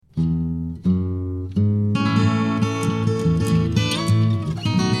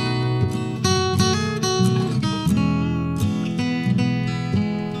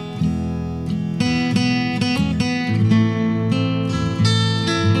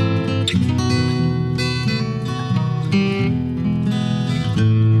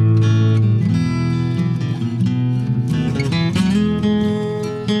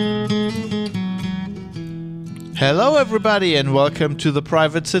Hello everybody and welcome to The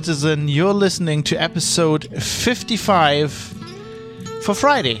Private Citizen. You're listening to episode 55 for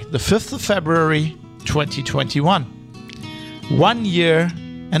Friday, the 5th of February, 2021. 1 year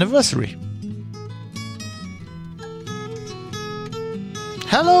anniversary.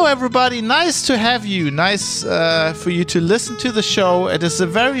 Hello everybody, nice to have you. Nice for you to listen to the show. It is a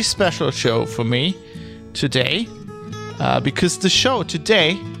very special show for me today. Because the show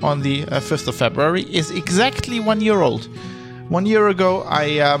today, on the 5th of February, is exactly 1 year old. 1 year ago,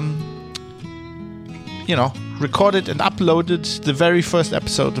 I, recorded and uploaded the very first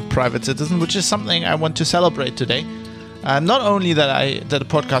episode of Private Citizen, which is something I want to celebrate today. Not only that the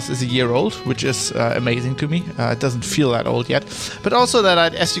podcast is a year old, which is amazing to me. It doesn't feel that old yet. But also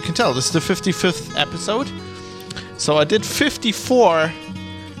that, as you can tell, this is the 55th episode. So I did 54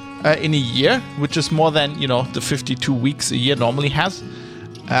 in a year, which is more than, the 52 weeks a year normally has.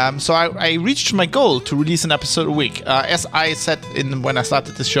 So I reached my goal to release an episode a week. As I said when I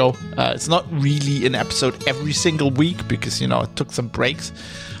started the show, it's not really an episode every single week because, it took some breaks.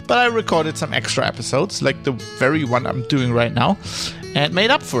 But I recorded some extra episodes, like the very one I'm doing right now, and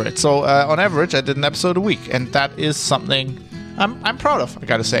made up for it. So on average, I did an episode a week, and that is something I'm proud of, I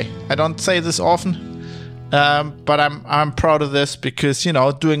gotta say. I don't say this often. But I'm proud of this because,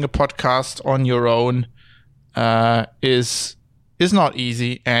 doing a podcast on your own is not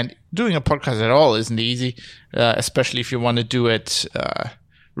easy, and doing a podcast at all isn't easy, especially if you want to do it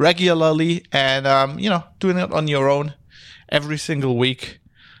regularly and doing it on your own every single week.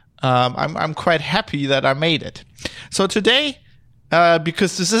 I'm quite happy that I made it. So today,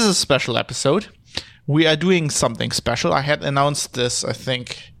 because this is a special episode, we are doing something special. I had announced this, I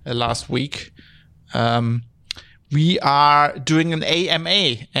think, last week. We are doing an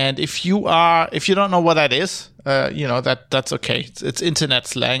AMA, and if you don't know what that is, that's okay. It's internet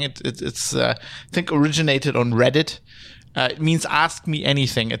slang. It's I think originated on Reddit. It means ask me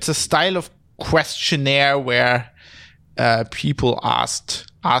anything. It's a style of questionnaire where people ask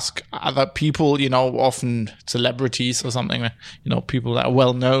other people, often celebrities or something, people that are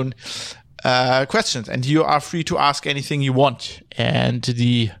well known. Questions, and you are free to ask anything you want, and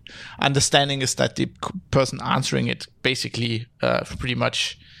the understanding is that the person answering it basically pretty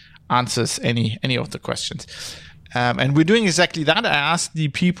much answers any of the questions, and we're doing exactly that. I asked the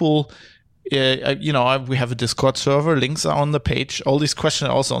people, we have a Discord server, links are on the page, all these questions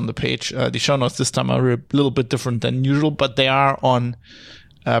are also on the page. The show notes this time are a little bit different than usual, but they are on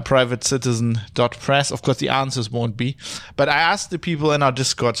privatecitizen.press. Of course, the answers won't be. But I asked the people in our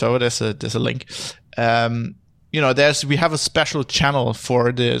Discord server. There's a link. We have a special channel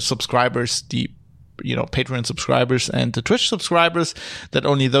for the subscribers, the Patreon subscribers and the Twitch subscribers that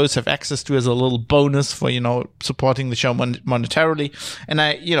only those have access to as a little bonus for supporting the show monetarily. And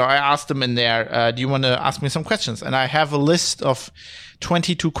I asked them in there, do you want to ask me some questions? And I have a list of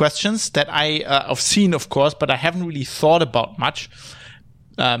 22 questions that I've seen, of course, but I haven't really thought about much.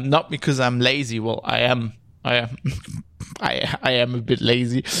 Not because I'm lazy. Well, I am a bit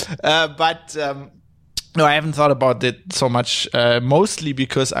lazy. But no, I haven't thought about it so much. Mostly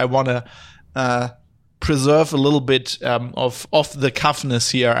because I want to preserve a little bit of the cuffness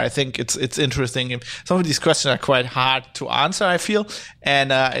here. I think it's interesting. Some of these questions are quite hard to answer, I feel,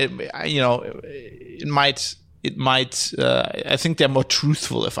 and it might. I think they're more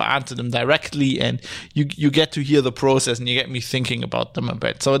truthful if I answer them directly, and you get to hear the process and you get me thinking about them a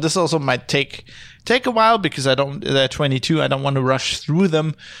bit. So this also might take a while because they're 22. I don't want to rush through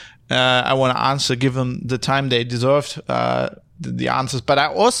them. I want to answer, give them the time they deserved, the answers. But I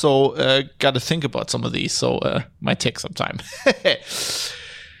also got to think about some of these, so might take some time.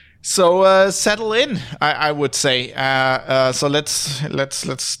 So settle in, I would say. So let's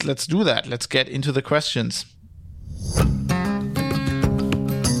do that. Let's get into the questions.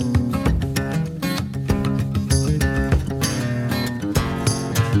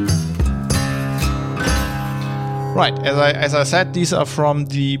 Right, as I said, these are from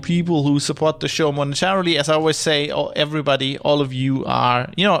the people who support the show monetarily. As I always say, everybody, all of you are,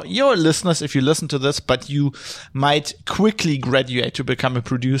 you're listeners if you listen to this, but you might quickly graduate to become a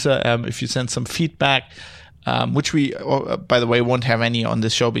producer if you send some feedback. Which we, by the way, won't have any on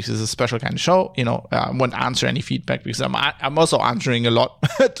this show because it's a special kind of show. I won't answer any feedback because I'm also answering a lot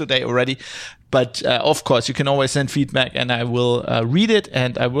today already. But of course, you can always send feedback, and I will read it,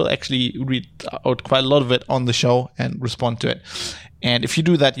 and I will actually read out quite a lot of it on the show and respond to it. And if you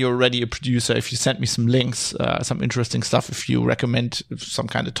do that, you're already a producer. If you send me some links, some interesting stuff, if you recommend some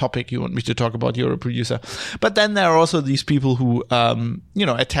kind of topic you want me to talk about, you're a producer. But then there are also these people who,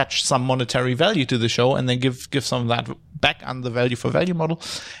 attach some monetary value to the show and then give some of that back on the value for value model.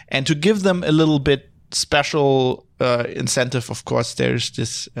 And to give them a little bit special incentive, of course, there's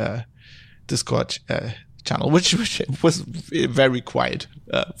this Discord channel, which was very quiet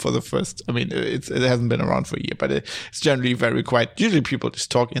for the first. I mean, it hasn't been around for a year, but it's generally very quiet. Usually people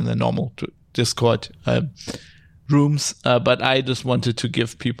just talk in the normal Discord rooms, but I just wanted to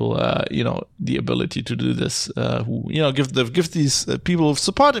give people, the ability to do this. Give these people who've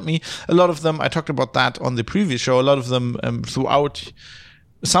supported me. A lot of them, I talked about that on the previous show. A lot of them throughout.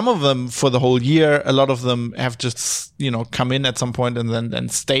 Some of them for the whole year. A lot of them have just, come in at some point and then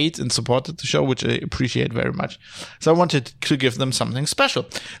stayed and supported the show, which I appreciate very much. So I wanted to give them something special.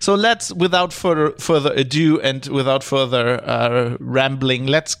 So let's, without further ado and without further rambling,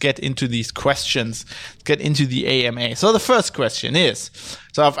 let's get into these questions. Let's get into the AMA. So the first question is,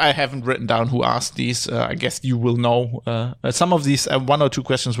 so if I haven't written down who asked these, I guess you will know. Some of these, 1 or 2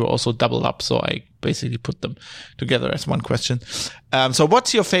 questions were also doubled up, so I basically put them together as one question. So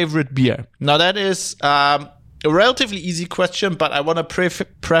what's your favorite beer? Now that is a relatively easy question, but I want to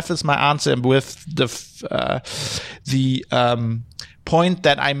preface my answer with the point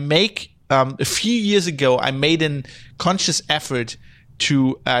that I make. A few years ago, I made a conscious effort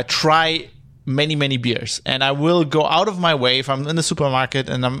to try many beers, and I will go out of my way if I'm in the supermarket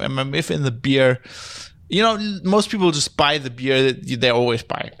and I'm if in the beer. Most people just buy the beer that they always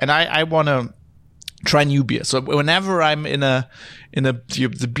buy, and I want to try new beer. So whenever I'm in the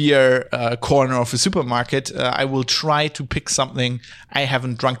beer corner of a supermarket, I will try to pick something I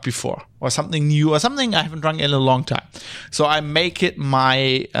haven't drunk before, or something new, or something I haven't drunk in a long time. So I make it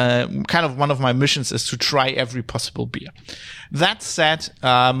my kind of one of my missions is to try every possible beer. That said,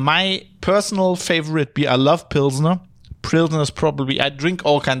 my personal favorite beer, I love Pilsner. Pilsner is probably, I drink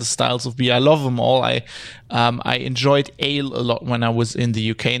all kinds of styles of beer. I love them all. I enjoyed ale a lot when I was in the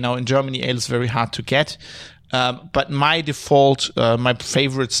UK. Now in Germany, ale is very hard to get. But my default, my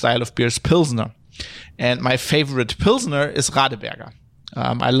favorite style of beer is Pilsner. And my favorite Pilsner is Radeberger.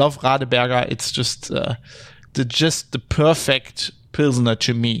 I love Radeberger. It's just the perfect Pilsner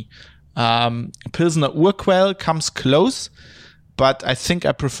to me. Pilsner Urquell comes close, but I think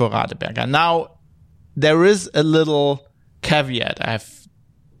I prefer Radeberger. Now, there is a little caveat.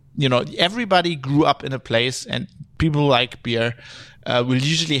 Everybody grew up in a place, and people like beer will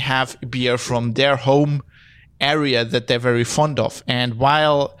usually have beer from their home area that they're very fond of. And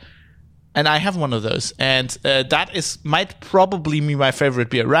I have one of those, and that might probably be my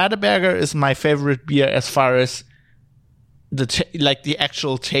favorite beer. Radeberger is my favorite beer as far as the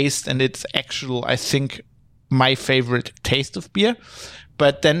actual taste, and it's actual, I think, my favorite taste of beer.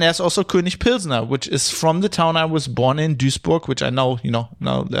 But then there's also König Pilsner, which is from the town I was born in, Duisburg, which I know, now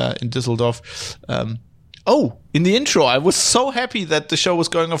in Düsseldorf. In the intro, I was so happy that the show was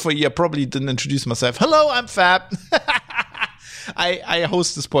going on for a year. Probably didn't introduce myself. Hello, I'm Fab. I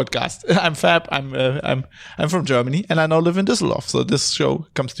host this podcast. I'm Fab. I'm from Germany, and I now live in Düsseldorf. So this show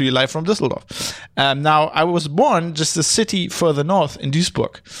comes to you live from Düsseldorf. Now, I was born just a city further north in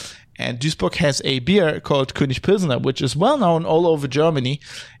Duisburg. And Duisburg has a beer called König Pilsner, which is well known all over Germany,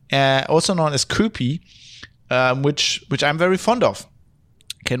 also known as Köpi, which I'm very fond of.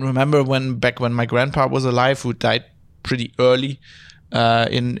 Can remember back when my grandpa was alive, who died pretty early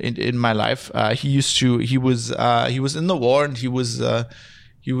in my life. He was in the war, and he was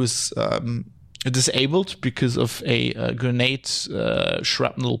disabled because of a grenade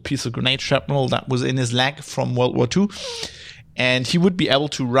shrapnel that was in his leg from World War II. And he would be able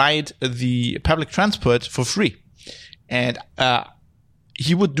to ride the public transport for free. And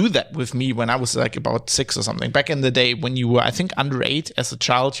he would do that with me when I was like about 6 or something. Back in the day when you were, I think, under 8 as a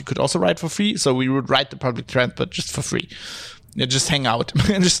child, you could also ride for free. So we would ride the public transport just for free. Just hang out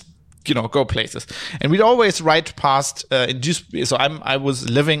and just, go places. And we'd always ride past in Duisburg. So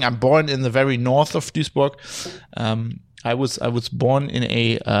I'm born in the very north of Duisburg. I was born in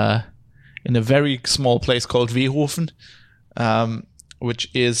a very small place called Wehofen. Which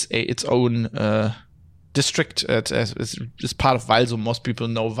is its own district. It's part of Walsum. Most people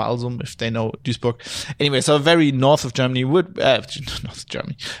know Walsum if they know Duisburg. Anyway, so very north of Germany, north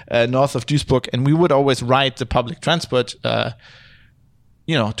of Duisburg, and we would always ride the public transport, towards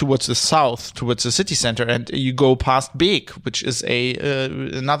the south, towards the city center, and you go past Beek, which is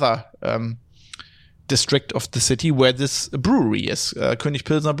another district of the city where this brewery is, König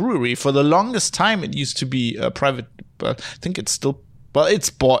Pilsner Brewery. For the longest time, it used to be a private. I think it's still. Well,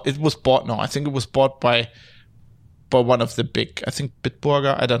 it was bought now. I think it was bought by one of the big. I think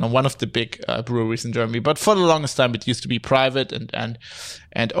Bitburger. I don't know, one of the big breweries in Germany. But for the longest time, it used to be private and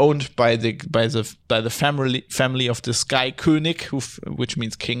owned by the family of this guy König, which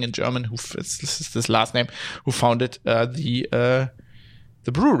means king in German. This is his last name. Who founded the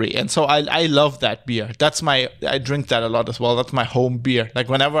the brewery. And so I love that beer. I drink that a lot as well. That's my home beer. Like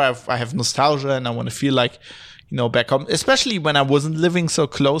whenever I have nostalgia and I want to feel like, back home, especially when I wasn't living so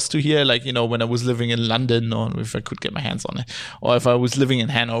close to here, like, when I was living in London, or if I could get my hands on it, or if I was living in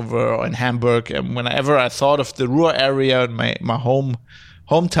Hanover or in Hamburg, and whenever I thought of the Ruhr area and my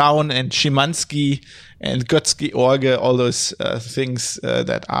hometown and Schimanski and Götzky Orge, all those things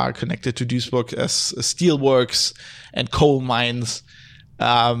that are connected to Duisburg as steelworks and coal mines,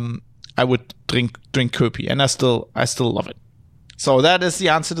 I would drink Köpi, and I still love it. So that is the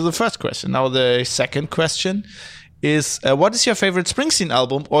answer to the first question. Now the second question is, what is your favorite Springsteen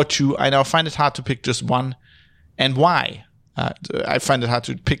album or two? I now find it hard to pick just one, and why? I find it hard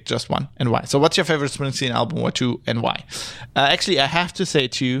to pick just one, and why. So what's your favorite Springsteen album or two, and why? Actually, I have to say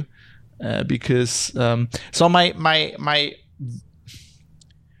two, because so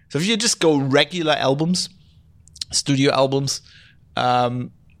if you just go regular albums, studio albums, I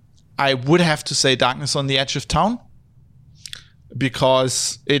would have to say Darkness on the Edge of Town,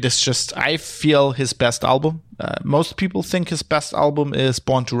 because it is just, I feel, his best album. Most people think his best album is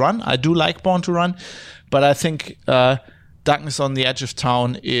Born to Run. I do like Born to Run, but I think Darkness on the Edge of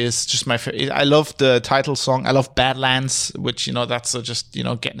Town is just my favorite. I love the title song. I love Badlands, which, that's just,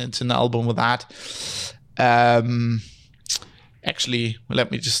 getting into an album with that. Actually,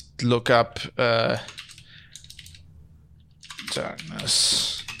 let me just look up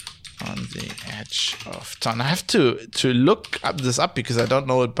Darkness on the Edge of Town. I have to look this up because I don't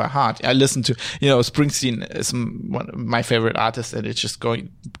know it by heart. I listen to, Springsteen is one of my favorite artists, and it's just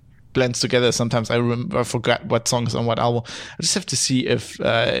blends together. Sometimes I forgot what songs on what album. I just have to see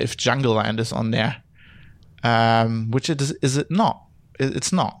if Jungle Land is on there, which it is it not?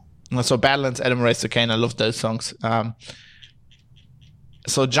 It's not. So Badlands, Adam Raised the Cane, I love those songs.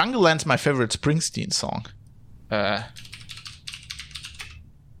 So Jungle Land's my favorite Springsteen song.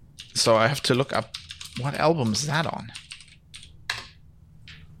 So I have to look up what album is that on.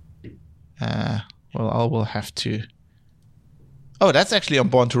 Well, I will have to. Oh, that's actually on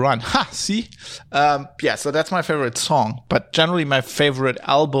Born to Run. Ha, see? Yeah, so that's my favorite song. But generally, my favorite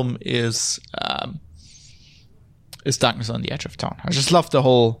album is Darkness on the Edge of Town. I just love the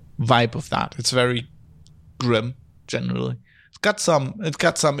whole vibe of that. It's very grim, generally. It's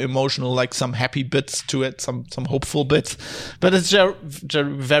got some emotional, like some happy bits to it, some hopeful bits, but it's a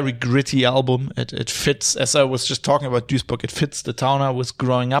very gritty album. It fits, as I was just talking about Duisburg, it fits the town I was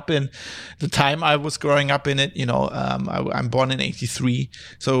growing up in, the time I was growing up in it. I'm born in 83,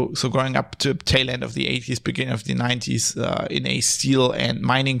 so growing up to tail end of the 80s, beginning of the 90s, in a steel and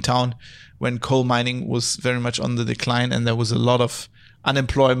mining town, when coal mining was very much on the decline and there was a lot of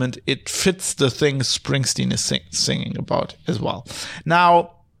unemployment. It fits the things Springsteen is singing about as well.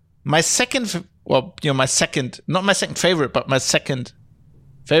 Now, my second favorite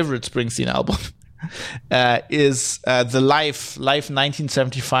Springsteen album is the Live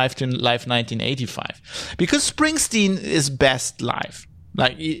 1975 to Live 1985, because Springsteen is best live.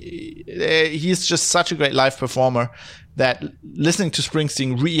 Like he's just such a great live performer that listening to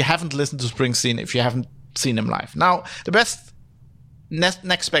Springsteen, you haven't listened to Springsteen if you haven't seen him live. Now, the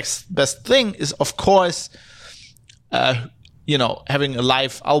next best thing is, of course, having a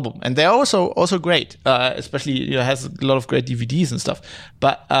live album, and they're also great. Especially, has a lot of great DVDs and stuff.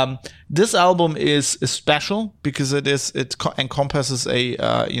 But this album is special because it encompasses a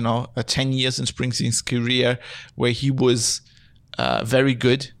 10 years in Springsteen's career where he was very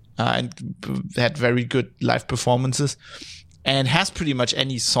good and had very good live performances, and has pretty much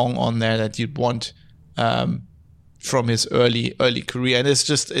any song on there that you'd want. From his early career, and it's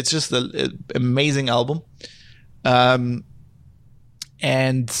just an amazing album. And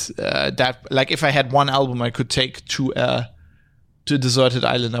that, like, if I had one album I could take to Deserted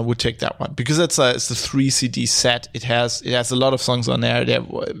Island, I would take that one, because it's a 3 CD set. It has a lot of songs on there.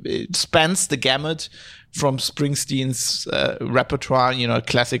 It spans the gamut from Springsteen's repertoire,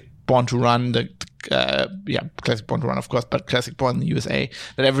 classic Born to Run, classic Born to Run, of course, but classic Born in the USA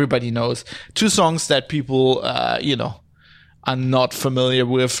that everybody knows. 2 songs that people, are not familiar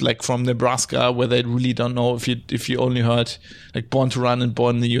with, like from Nebraska, where they really don't know. If you only heard like Born to Run and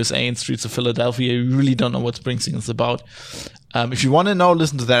Born in the USA and Streets of Philadelphia, you really don't know what Springsteen is about. If you want to know,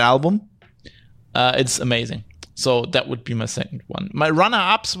 listen to that album. It's amazing. So that would be my second one. My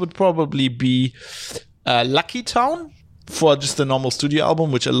runner-ups would probably be Lucky Town, for just the normal studio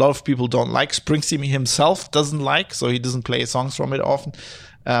album, which a lot of people don't like. Springsteen himself doesn't like, so he doesn't play songs from it often.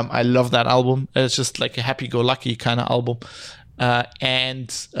 I love that album. It's just like a happy-go-lucky kind of album. And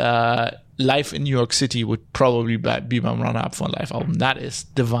Live in New York City would probably be my runner-up for a live album. That is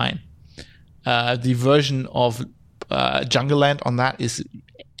divine. The version of Jungleland on that is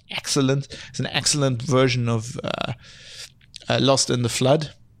excellent. It's an excellent version of Lost in the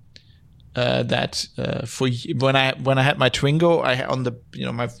Flood. For when I had my Twingo, I had on the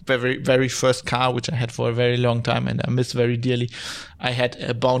my very very first car, which I had for a very long time and I miss very dearly. I had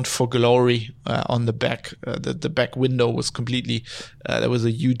a Bound for Glory on the back. The back window was completely. There was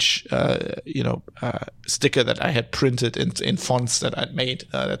a huge sticker that I had printed in fonts that I'd made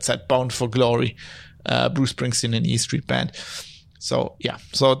that said Bound for Glory, Bruce Springsteen and E Street Band. So yeah,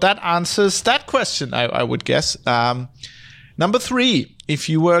 so that answers that question. I would guess. Number 3, if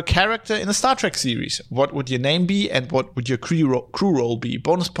you were a character in a Star Trek series, what would your name be and what would your crew role be?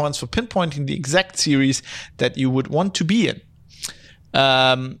 Bonus points for pinpointing the exact series that you would want to be in.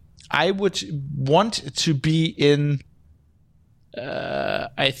 I would want to be in,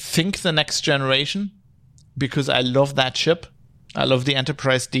 I think, The Next Generation, because I love that ship. I love the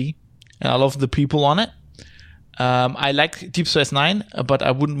Enterprise D, and I love the people on it. I like Deep Space Nine, but I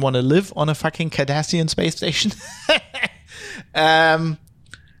wouldn't want to live on a fucking Cardassian space station.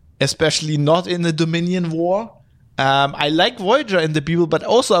 Especially not in the Dominion War. I like Voyager and the people, but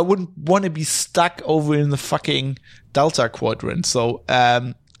also I wouldn't want to be stuck over in the fucking Delta Quadrant. So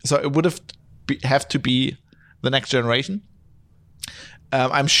it would have to be The Next Generation.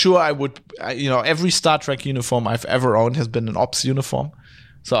 I'm sure I would, every Star Trek uniform I've ever owned has been an Ops uniform.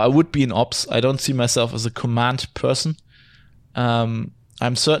 So I would be an Ops. I don't see myself as a command person.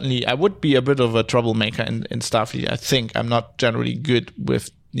 I would be a bit of a troublemaker in Starfleet. I think I'm not generally good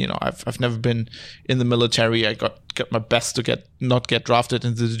with, I've never been in the military. I got my best to not get drafted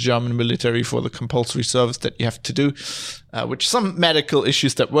into the German military for the compulsory service that you have to do, which some medical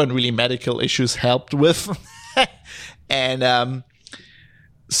issues that weren't really medical issues helped with. And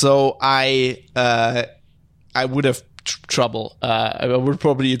so I would have trouble.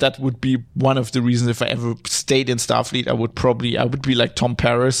 That would be one of the reasons if I ever stayed in Starfleet, I would be like Tom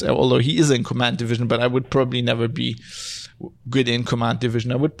Paris, although he is in command division, but I would probably never be good in command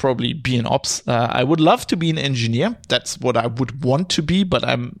division. I would probably be an Ops. I would love to be an engineer. That's what I would want to be, but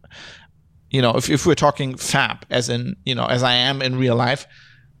I'm, if we're talking fab, as in, as I am in real life,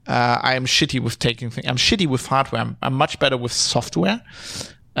 I am shitty with taking things. I'm shitty with hardware. I'm much better with software.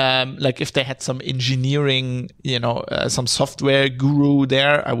 Like if they had some engineering, some software guru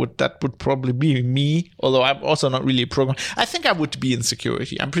there, that would probably be me, although I'm also not really a programmer. I think I would be in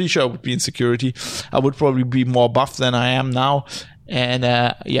security. I'm pretty sure I would be in security. I would probably be more buff than I am now. And,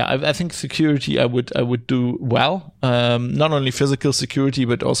 I think security I would do well. Not only physical security,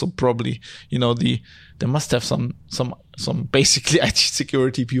 but also probably, they must have some basically IT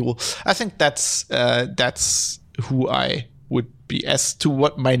security people. I think that's who I would be. As to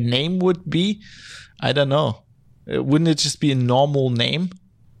what my name would be, I don't know. Wouldn't it just be a normal name?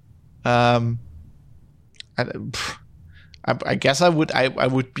 I guess I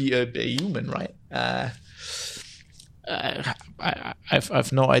would be a human, right?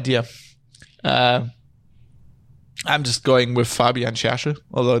 I've no idea. I'm just going with Fabian Scherschel,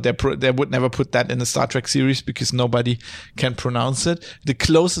 although they would never put that in a Star Trek series because nobody can pronounce it. The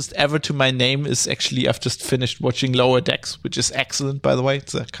closest ever to my name is actually, I've just finished watching Lower Decks, which is excellent, by the way.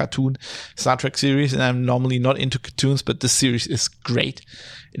 It's a cartoon Star Trek series, and I'm normally not into cartoons, but this series is great.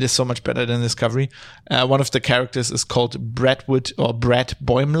 It is so much better than Discovery. One of the characters is called Brett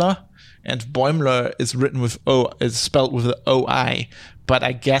Boimler, and Boimler is spelled with an O-I. But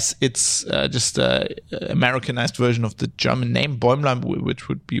I guess it's just an Americanized version of the German name, Boimler, which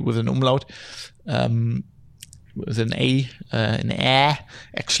would be with an umlaut, with an A,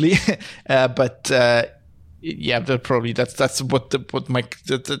 actually. But that's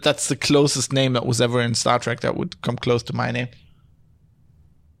the closest name that was ever in Star Trek that would come close to my name.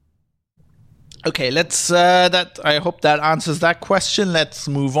 Okay, let's. I hope that answers that question. Let's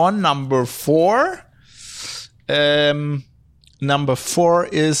move on. Number 4. Number 4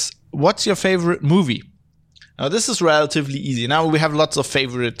 is, what's your favorite movie? Now, this is relatively easy. Now we have lots of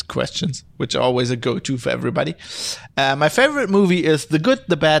favorite questions, which are always a go-to for everybody. My favorite movie is The Good,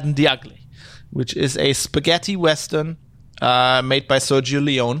 the Bad, and the Ugly, which is a spaghetti western made by Sergio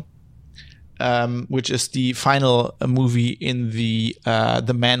Leone, which is the final movie in the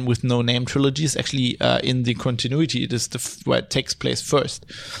Man with No Name trilogy. It's actually in the continuity. It is where it takes place first.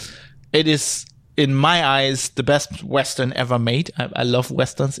 It is, in my eyes, the best Western ever made. I love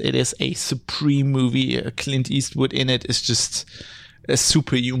Westerns. It is a supreme movie. Clint Eastwood in it is just a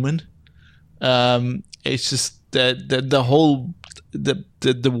superhuman. It's just the whole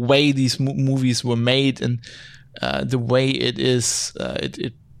the way these movies were made, and the way it is.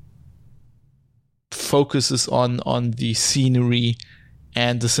 It focuses on the scenery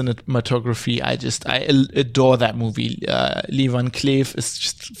and the cinematography. I adore that movie. Lee Van Cleef is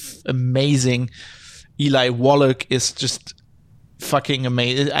just amazing. Eli Wallach is just fucking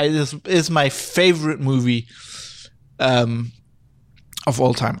amazing. This is my favorite movie of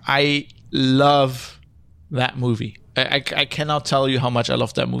all time. I love that movie. I cannot tell you how much I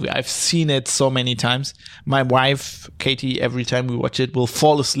love that movie. I've seen it so many times. My wife, Katie, every time we watch it, will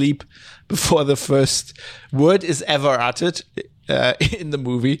fall asleep before the first word is ever uttered in the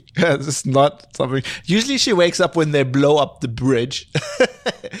movie. It's not something. Usually she wakes up when they blow up the bridge.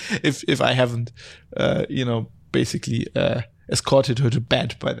 if I haven't, basically escorted her to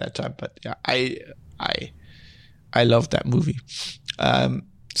bed by that time. But yeah, I love that movie.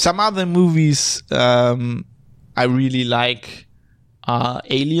 Some other movies I really like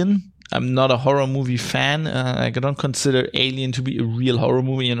Alien. I'm not a horror movie fan. I don't consider Alien to be a real horror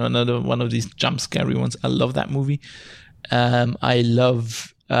movie. Another one of these jump scary ones. I love that movie. I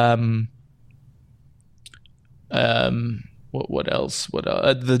love what else?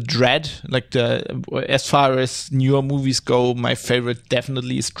 The Dread. Like as far as newer movies go, my favorite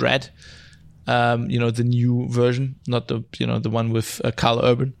definitely is Dread. The new version, not the one with Carl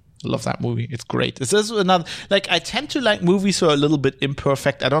Urban. I love that movie. It's great. This is another, I tend to like movies who are a little bit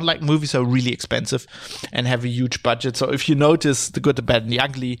imperfect. I don't like movies that are really expensive and have a huge budget. So if you notice The Good, the Bad, and the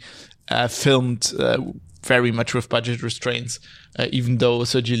Ugly, filmed very much with budget restraints, even though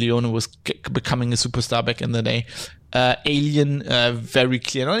Sergio Leone was becoming a superstar back in the day. Alien, very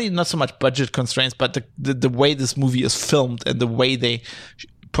clear. Not so much budget constraints, but the way this movie is filmed and the way they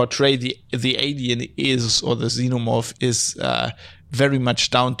portray the alien or the xenomorph is very much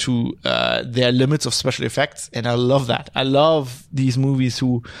down to their limits of special effects, and I love that. I love these movies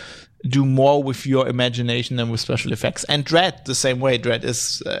who do more with your imagination than with special effects. And Dread, the same way. Dread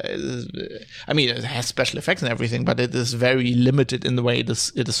is it has special effects and everything, but it is very limited in the way it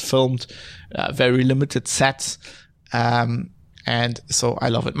is filmed, very limited sets. And so I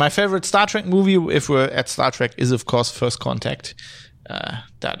love it. My favorite Star Trek movie, if we're at Star Trek, is of course First Contact.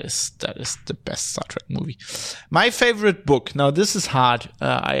 That is the best Star Trek movie. My favorite book. Now this is hard.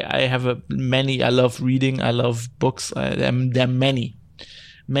 I have many. I love reading. I love books. There are many.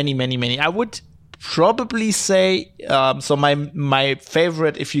 I would probably say so. My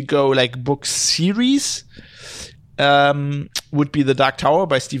favorite, if you go like book series, would be The Dark Tower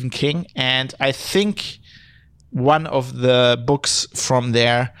by Stephen King, and I think one of the books from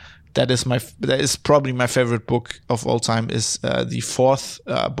there that is probably my favorite book of all time is the fourth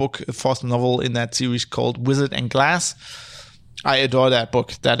novel in that series called Wizard and Glass. I adore that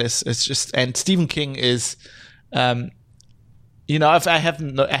book. And Stephen King is, I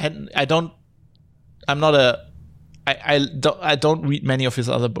don't read many of his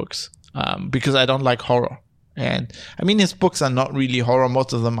other books because I don't like horror. And I mean, his books are not really horror.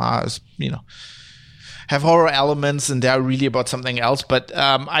 Most of them are, have horror elements and they're really about something else. But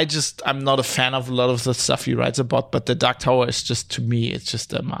I'm not a fan of a lot of the stuff he writes about. But The Dark Tower is just, to me, it's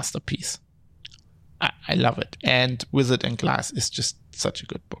just a masterpiece. I love it. And Wizard and Glass is just such a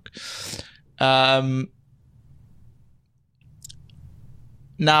good book.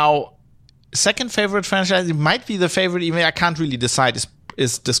 Now, second favorite franchise, it might be the favorite, even I can't really decide, is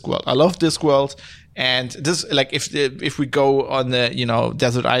Discworld. I love Discworld. And this, if we go on the,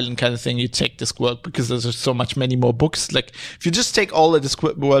 desert island kind of thing, you take Discworld because there's just so many more books. Like, if you just take all the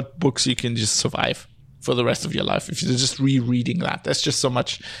Discworld books, you can just survive for the rest of your life. If you're just rereading that, there's just so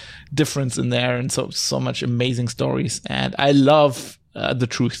much difference in there and so much amazing stories. And I love The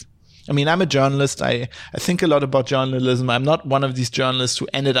Truth. I mean, I'm a journalist. I think a lot about journalism. I'm not one of these journalists who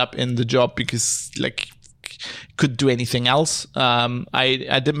ended up in the job because, could do anything else. I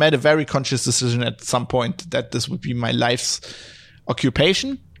made a very conscious decision at some point that this would be my life's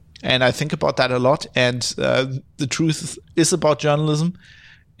occupation, and I think about that a lot. And The Truth is about journalism.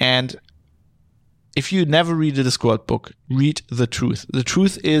 And if you never read a Discworld book, read The Truth. The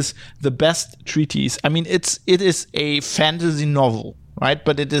Truth is the best treatise. I mean, it is a fantasy novel, right?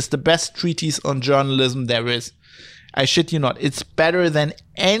 But it is the best treatise on journalism there is. I shit you not. It's better than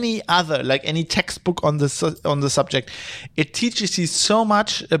any other, any textbook on the subject. It teaches you so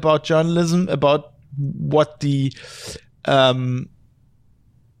much about journalism, about what the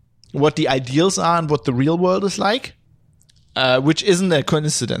ideals are and what the real world is like, which isn't a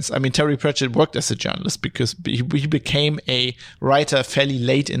coincidence. I mean, Terry Pratchett worked as a journalist because he became a writer fairly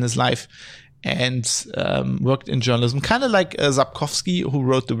late in his life and worked in journalism, kind of like Sapkowski, who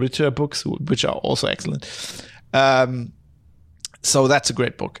wrote the Witcher books, which are also excellent. So that's a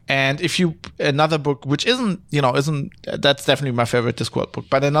great book. And another book, which isn't, that's definitely my favorite Discworld book,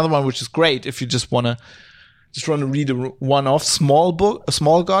 but another one which is great if you just want to just want to read a one-off.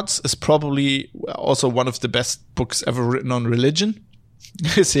 Small Gods is probably also one of the best books ever written on religion.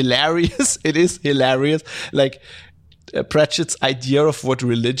 It's hilarious. It is hilarious. Like Pratchett's idea of what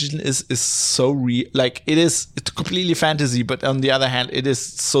religion is so real. Like it's completely fantasy, but on the other hand, it is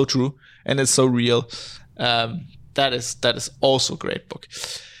so true and it's so real. That is also a great book.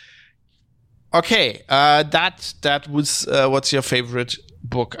 Okay, that was what's your favorite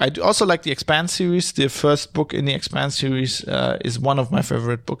book? I also like the Expanse series. The first book in the Expanse series is one of my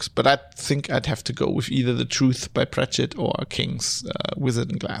favorite books, but I think I'd have to go with either The Truth by Pratchett or King's Wizard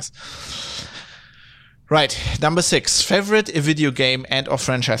and Glass. Right, number 6, favorite video game and or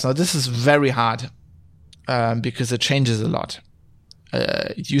franchise. Now this is very hard because it changes a lot.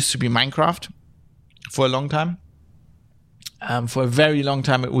 It used to be Minecraft for a long time. For a very long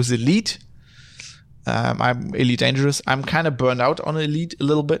time it was Elite. I'm Elite Dangerous. I'm kind of burned out on Elite a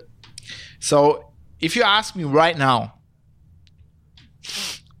little bit. So if you ask me right now,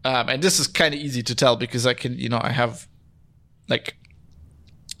 and this is kind of easy to tell because I can, I have like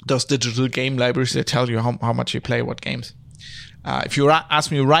those digital game libraries that tell you how much you play, what games. If you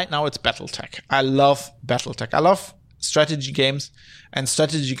ask me right now, it's Battletech. I love Battletech. I love strategy games, and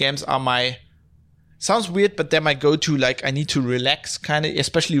strategy games are my... Sounds weird, but they're my go-to. Like, I need to relax, kind of,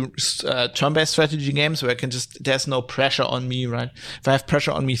 especially turn-based strategy games where I can there's no pressure on me, right? If I have pressure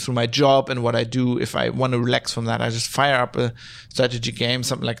on me through my job and what I do, if I want to relax from that, I just fire up a strategy game,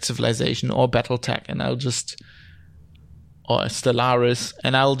 something like Civilization or Battletech, and or Stellaris,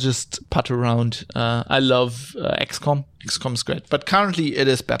 and I'll just putt around. I love XCOM. XCOM's great, but currently it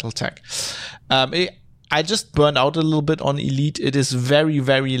is Battletech. I just burned out a little bit on Elite. It is very,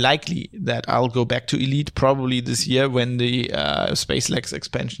 very likely that I'll go back to Elite probably this year when the SpaceX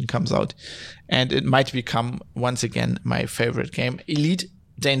expansion comes out, and it might become once again my favorite game. Elite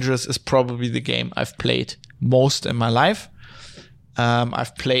Dangerous is probably the game I've played most in my life.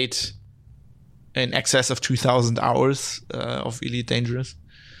 I've played in excess of 2,000 hours of Elite Dangerous.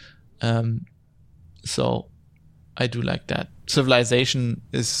 So I do like that. Civilization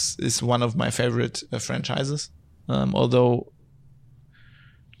is one of my favorite franchises. Although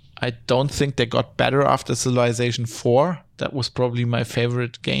I don't think they got better after Civilization 4. That was probably my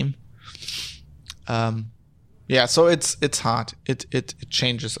favorite game. So it's hard. It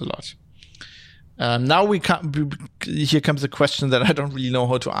changes a lot. Now here comes a question that I don't really know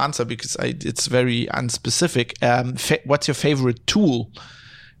how to answer because it's very unspecific. What's your favorite tool?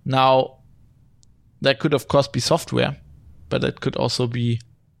 Now, that could of course be software, but it could also be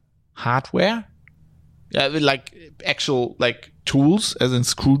hardware. Yeah, like actual like tools, as in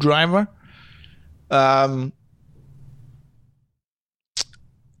screwdriver.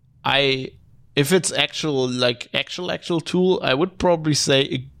 If it's actual tool, I would probably say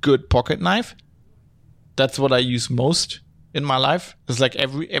a good pocket knife. That's what I use most in my life. It's like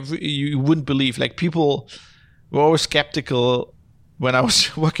every you wouldn't believe. Like, people were always skeptical when I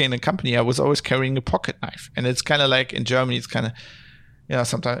was working in a company. I was always carrying a pocket knife, and it's kind of like in Germany, it's kind of,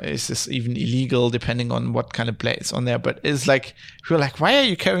 sometimes it's just even illegal depending on what kind of blade is on there. But it's like, you're like, why are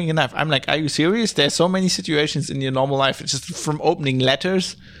you carrying a knife? I'm like, are you serious? There's so many situations in your normal life. It's just from opening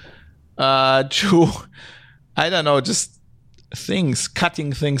letters to, I don't know, just things,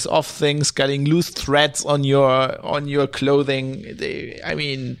 cutting things off things, cutting loose threads on your clothing.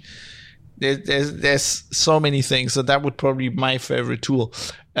 There's so many things. So that would probably be my favorite tool.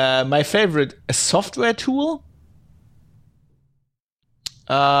 My favorite software tool.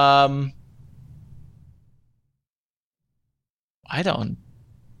 I don't.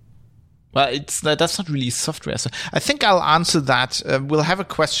 Well, that's not really software. So I think I'll answer that. We'll have a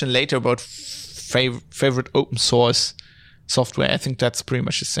question later about favorite open source software. I think that's pretty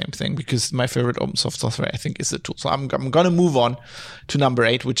much the same thing, because my favorite open source software, I think, is a tool. So I'm going to move on to number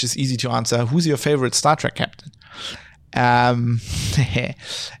 8, which is easy to answer. Who's your favorite Star Trek captain?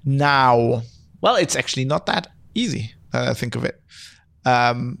 Now, well, it's actually not that easy. Think of it.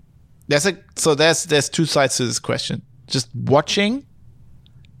 There's two sides to this question. Just watching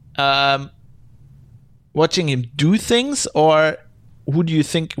him do things, or who do you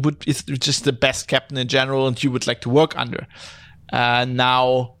think is just the best captain in general and you would like to work under?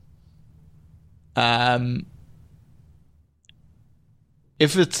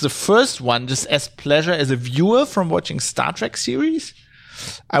 If it's the first one, just as pleasure as a viewer from watching Star Trek series,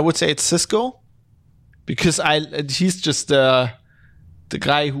 I would say it's Sisko, because he's just the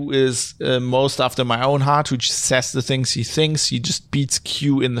guy who is most after my own heart, who just says the things he thinks. He just beats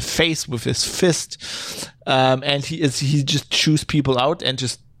Q in the face with his fist, and he just chews people out and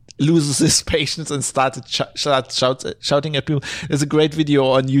just loses his patience and started shouting at people. There's a great video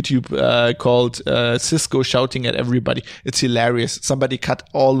on YouTube called Cisco shouting at everybody. It's hilarious. Somebody cut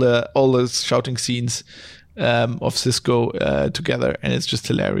all the shouting scenes of Cisco together, and it's just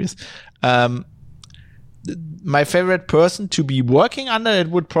hilarious. My favorite person to be working under, it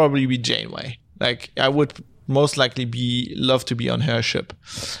would probably be Janeway. Like, I would most likely love to be on her ship.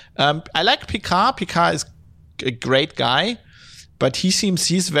 I like Picard. Picard is a great guy, but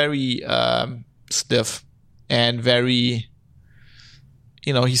he's very stiff and very,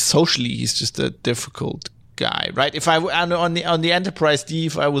 he's just a difficult guy, right? If I on the Enterprise D,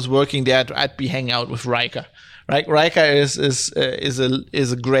 if I was working there, I'd be hanging out with Riker. Right, Riker is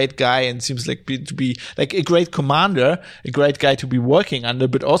a great guy and seems like to be like a great commander, a great guy to be working under,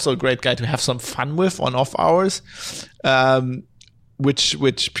 but also a great guy to have some fun with on off hours,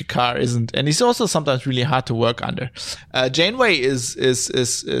 which Picard isn't, and he's also sometimes really hard to work under. Janeway is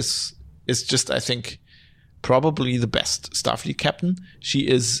just, I think, probably the best Starfleet captain. She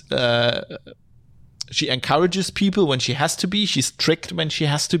is. She encourages people when she has to be. She's strict when she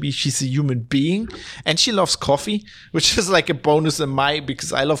has to be. She's a human being. And she loves coffee, which is like a bonus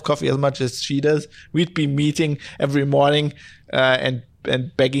because I love coffee as much as she does. We'd be meeting every morning and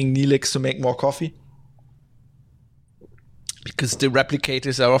begging Neelix to make more coffee. Because the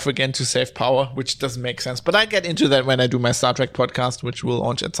replicators are off again to save power, which doesn't make sense. But I get into that when I do my Star Trek podcast, which will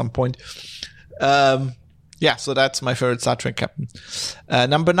launch at some point. So that's my favorite Star Trek captain.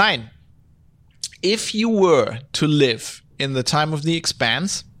 Number 9. If you were to live in the time of The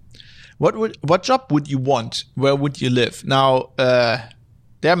Expanse, what job would you want? Where would you live? Now, there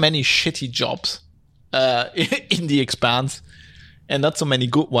are many shitty jobs in The Expanse, and not so many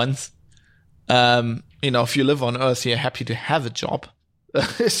good ones. If you live on Earth, you're happy to have a job.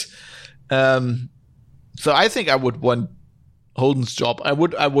 So I think I would want Holden's job. I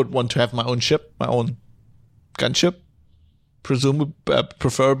would want to have my own ship, my own gunship.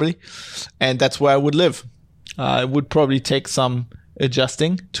 Preferably, and that's where I would live. It would probably take some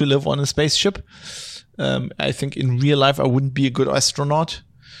adjusting to live on a spaceship. I think in real life I wouldn't be a good astronaut.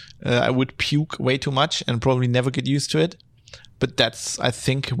 I would puke way too much and probably never get used to it. But that's, I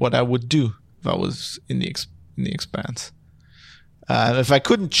think, what I would do if I was in the Expanse. If I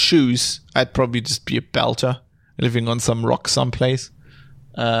couldn't choose, I'd probably just be a belter living on some rock someplace.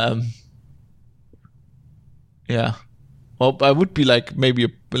 Yeah. Well, I would be like maybe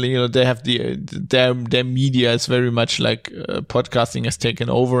they have their media is very much like podcasting has taken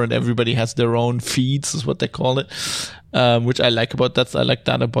over and everybody has their own feeds is what they call it, which I like about that. I like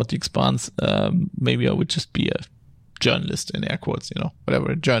that about The Expanse. Maybe I would just be a journalist in air quotes,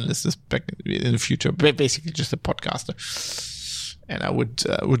 whatever a journalist is back in the future, basically just a podcaster. And I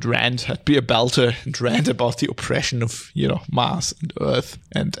would rant. I'd be a belter and rant about the oppression of Mars and Earth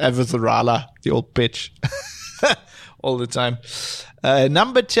and Avasarala, the old bitch. All the time.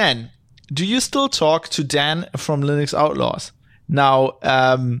 Number 10. Do you still talk to Dan from Linux Outlaws? Now,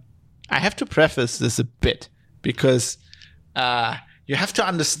 I have to preface this a bit because you have to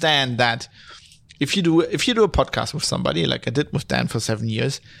understand that if you do a podcast with somebody like I did with Dan for 7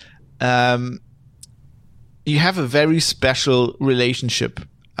 years, you have a very special relationship.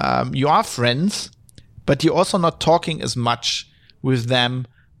 You are friends, but you're also not talking as much with them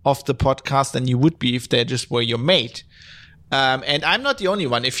off the podcast than you would be if they just were your mate. And I'm not the only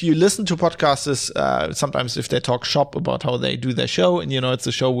one. If you listen to podcasters, sometimes if they talk shop about how they do their show, and it's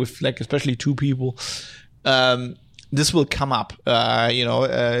a show with like especially 2 people, this will come up. I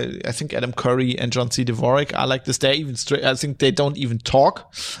think Adam Curry and John C. Dvorak are like this. They're even straight. I think they don't even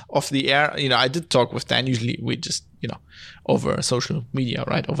talk off the air. I did talk with Dan. Usually we just over social media,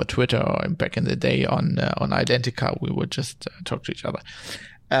 right, over Twitter, or back in the day on Identica, we would just talk to each other.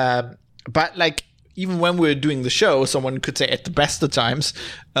 But like, even when we were doing the show, someone could say at the best of times,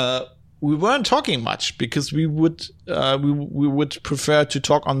 we weren't talking much because we would prefer to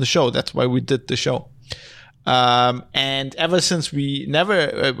talk on the show. That's why we did the show. And ever since we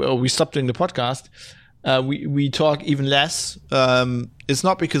stopped doing the podcast, we talk even less. It's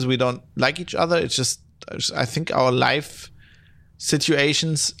not because we don't like each other. It's just, I think our life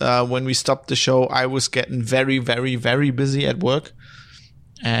situations, when we stopped the show, I was getting very, very, very busy at work.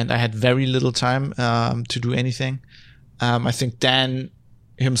 And I had very little time to do anything. I think Dan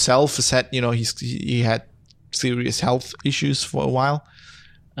himself has had, he had serious health issues for a while,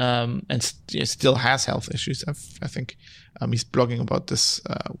 and still has health issues. I think he's blogging about this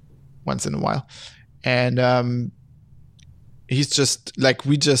once in a while, and he's just like,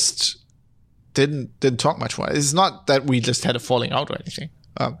 we just didn't talk much for it. It's not that we just had a falling out or anything.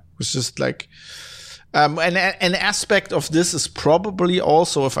 It was just like And an aspect of this is probably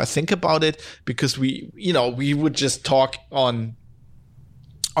also, if I think about it, because we would just talk on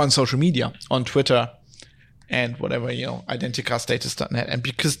social media, on Twitter and whatever, identicarstatus.net. And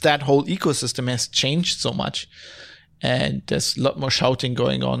because that whole ecosystem has changed so much, and there's a lot more shouting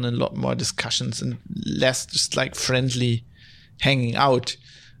going on and a lot more discussions and less just like friendly hanging out,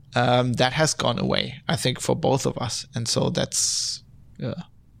 that has gone away, I think, for both of us. And so that's,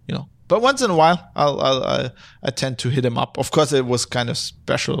 but once in a while, I tend to hit him up. Of course, it was kind of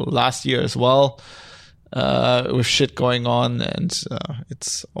special last year as well, with shit going on, and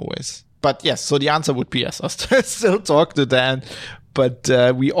it's always. But yes, so the answer would be yes. I still talk to Dan, but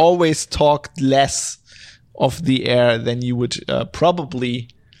we always talked less off the air than you would probably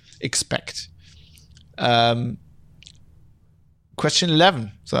expect. Question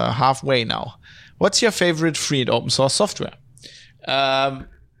 11, so halfway now. What's your favorite free and open source software?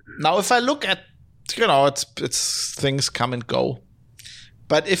 Now, if I look at, it's things come and go.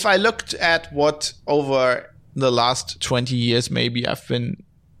 But if I looked at what over the last 20 years, maybe I've been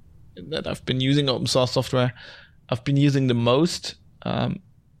using open source software, I've been using the most,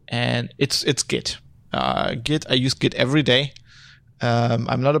 and it's Git. Git, I use Git every day.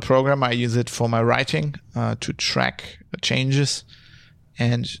 I'm not a programmer. I use it for my writing, to track changes,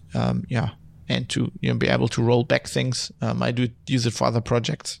 and and to be able to roll back things. I do use it for other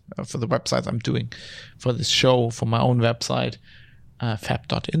projects, for the websites I'm doing, for this show, for my own website,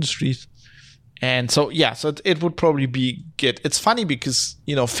 fab.industries. And so, so it would probably be Git. It's funny because,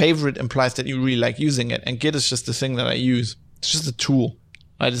 favorite implies that you really like using it, and Git is just the thing that I use. It's just a tool,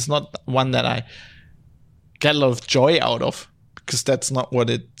 right? It's not one that I get a lot of joy out of, because that's not what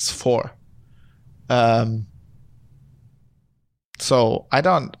it's for. So I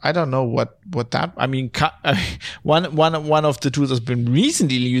don't know what that. I mean, one of the tools I've been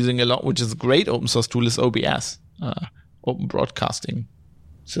recently using a lot, which is a great open source tool, is OBS, Open Broadcasting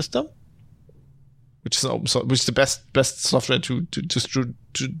System, which is open source, which is the best software to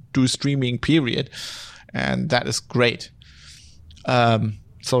do streaming, period, and that is great.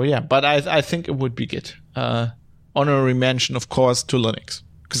 So yeah, but I think it would be Git. Honorary mention, of course, to Linux,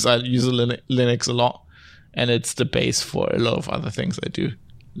 because I use Linux a lot, and it's the base for a lot of other things I do, a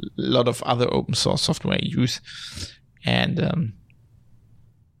lot of other open source software I use, and I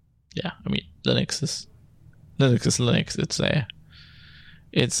mean, Linux is Linux.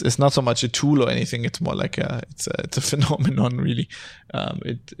 It's not so much a tool or anything. It's more like it's a phenomenon, really.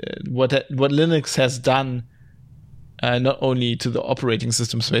 What Linux has done, not only to the operating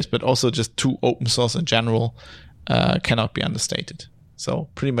system space, but also just to open source in general, cannot be understated. So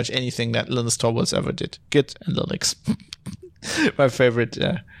pretty much anything that Linus Torvalds ever did, Git and Linux, my favorite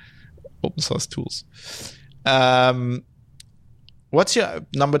open source tools. What's your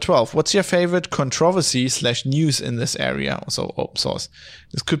number 12? What's your favorite controversy / news in this area? So open source.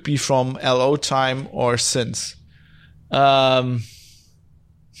 This could be from LO time or since. That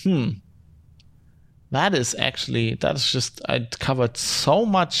is just, I covered so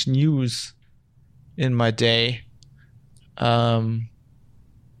much news in my day.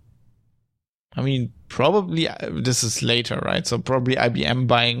 I mean, probably this is later, right? So probably IBM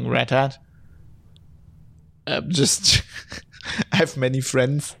buying Red Hat. Just I have many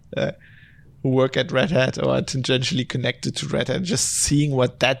friends who work at Red Hat or are tangentially connected to Red Hat. Just seeing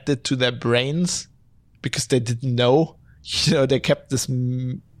what that did to their brains, because they didn't know. They kept this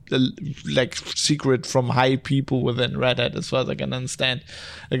like secret from high people within Red Hat, as far as I can understand.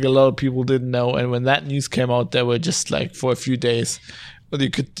 Like, a lot of people didn't know, and when that news came out, they were just like, for a few days, I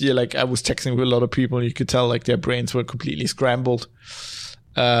was texting with a lot of people, and you could tell like their brains were completely scrambled.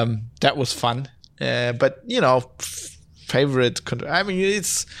 That was fun. But favorite. I mean,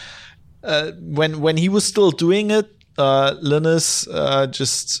 it's when he was still doing it, Linus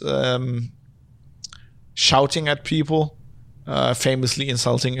just shouting at people, famously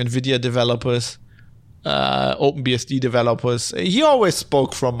insulting NVIDIA developers, OpenBSD developers. He always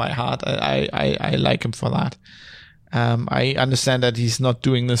spoke from my heart. I like him for that. I understand that he's not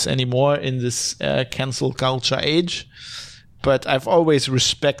doing this anymore in this cancel culture age, but I've always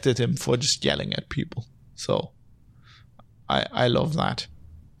respected him for just yelling at people. So I love that.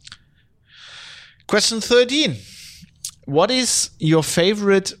 Question 13. What is your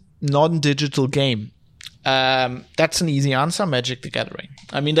favorite non-digital game? That's an easy answer. Magic the Gathering.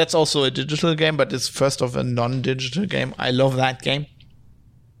 I mean, that's also a digital game, but it's first of a non-digital game. I love that game.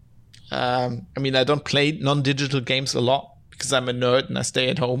 I mean, I don't play non-digital games a lot because I'm a nerd and I stay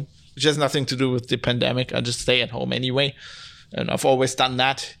at home, which has nothing to do with the pandemic. I just stay at home anyway, and I've always done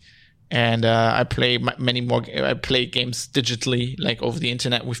that. And I play many more. I play games digitally, like over the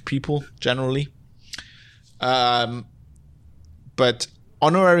internet with people generally. But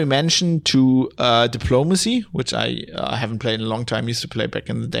honorary mention to Diplomacy, which I haven't played in a long time. Used to play back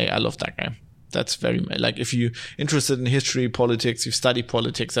in the day. I love that game. That's very, like, if you're interested in history, politics, you study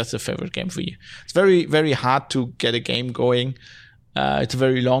politics, that's a favorite game for you. It's very, very hard to get a game going. It's a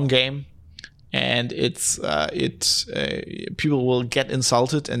very long game, and people will get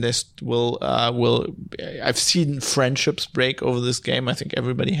insulted, and I've seen friendships break over this game. I think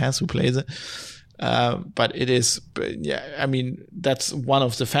everybody has who plays it. But it is, I mean, that's one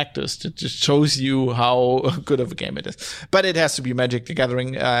of the factors that just shows you how good of a game it is. But it has to be Magic the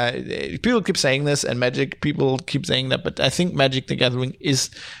Gathering. People keep saying this, and people keep saying that, but I think Magic the Gathering is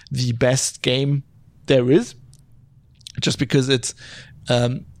the best game there is, just because it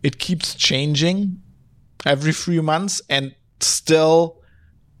keeps changing every few months and still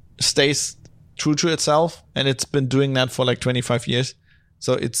stays true to itself. And it's been doing that for like 25 years.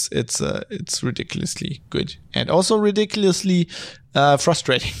 So it's ridiculously good, and also ridiculously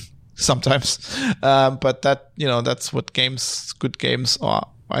frustrating sometimes. But that's what good games are.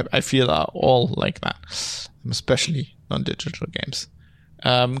 I feel are all like that, especially non-digital games.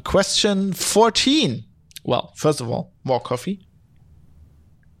 Question 14. Well, first of all, more coffee.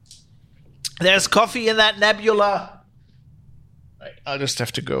 There's coffee in that nebula. Right, I'll just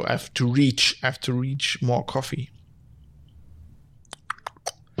have to go. I have to reach more coffee.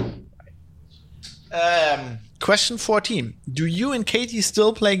 Question 14. Do you and Katie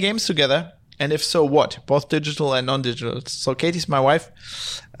still play games together? And if so, what? Both digital and non-digital. So Katie's my wife.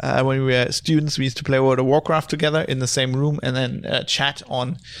 When we were students, we used to play World of Warcraft together in the same room, and then chat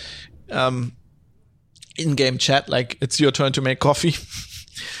on in-game chat, like it's your turn to make coffee.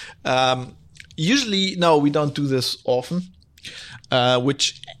 Usually, no, we don't do this often,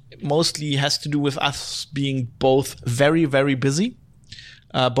 which mostly has to do with us being both very, very busy.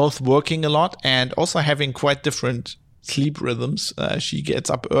 Both working a lot and also having quite different sleep rhythms. She gets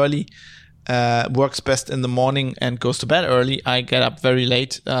up early, works best in the morning and goes to bed early. I get up very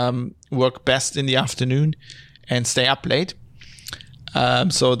late, work best in the afternoon and stay up late.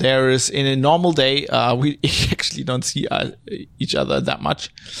 So there is, in a normal day, we actually don't see each other that much,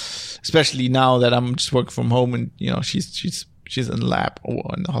 especially now that I'm just working from home and, she's in the lab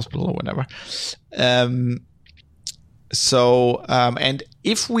or in the hospital or whatever. And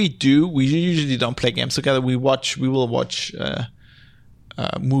if we do, we usually don't play games together. We will watch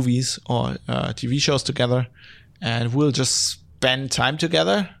movies or TV shows together, and we'll just spend time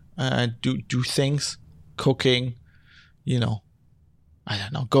together, do things, cooking, I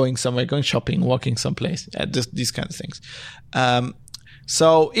don't know, going somewhere, going shopping, walking someplace, just these kind of things.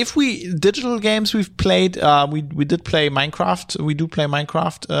 So if digital games we've played, we did play Minecraft. We do play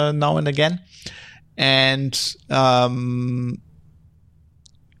Minecraft now and again. And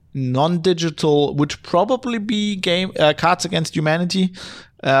non-digital would probably be Cards Against Humanity.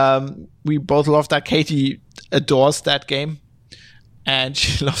 We both love that. Katie adores that game, and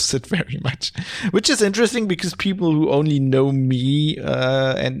she loves it very much, which is interesting because people who only know me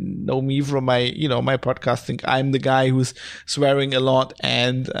and know me from my my podcast think I'm the guy who's swearing a lot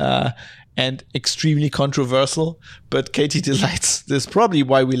and extremely controversial. But Katie delights. That's probably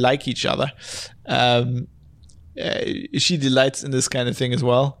why we like each other. She delights in this kind of thing as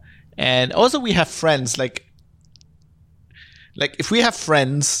well. And also we have friends, like if we have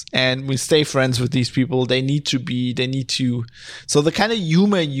friends and we stay friends with these people, so the kind of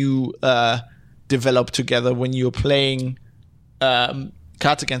humor you develop together when you're playing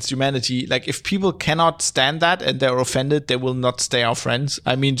Cards Against Humanity, like if people cannot stand that and they're offended, they will not stay our friends.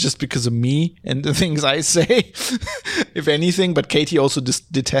 I mean, just because of me and the things I say, if anything. But Katie also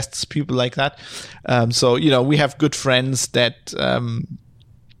detests people like that. So we have good friends that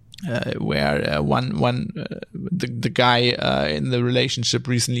where the guy in the relationship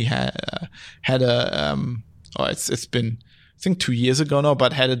recently had it's been, I think 2 years ago now,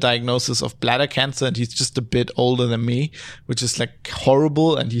 but had a diagnosis of bladder cancer, and he's just a bit older than me, which is like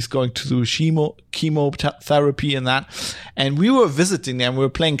horrible. And he's going to do chemotherapy and that. And we were visiting them. We were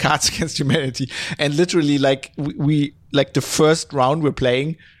playing Cards Against Humanity, and literally like we like the first round we're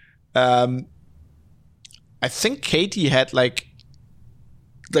playing. I think Katie had like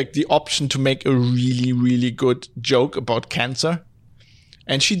the option to make a really, really good joke about cancer.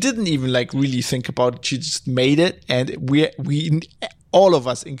 And she didn't even like really think about it. She just made it. And we all of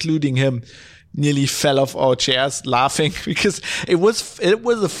us, including him, nearly fell off our chairs laughing because it was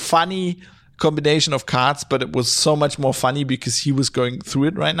a funny combination of cards, but it was so much more funny because he was going through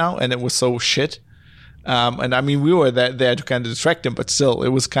it right now and it was so shit. And I mean, we were there to kind of distract him, but still it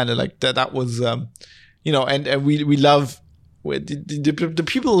was kind of like that was, and we love the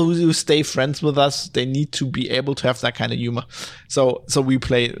people who stay friends with us, they need to be able to have that kind of humor. So we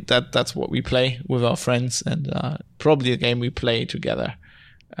play that. That's what we play with our friends, and probably a game we play together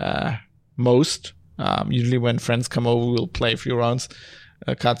most. Usually when friends come over, we'll play a few rounds.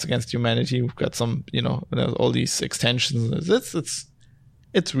 Cards Against Humanity. We've got some, all these extensions.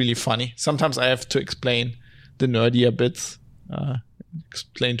 It's really funny. Sometimes I have to explain the nerdier bits.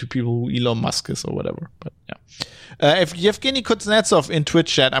 Explain to people who Elon Musk is or whatever. But yeah. If Yevgeny Kuznetsov in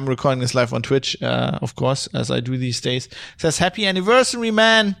Twitch chat, I'm recording this live on Twitch, of course, as I do these days, says, happy anniversary,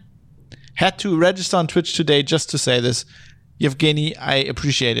 man. Had to register on Twitch today just to say this. Yevgeny, I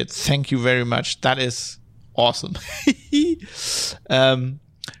appreciate it. Thank you very much. That is awesome.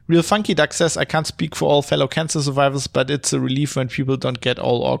 Real Funky Duck says, I can't speak for all fellow cancer survivors, but it's a relief when people don't get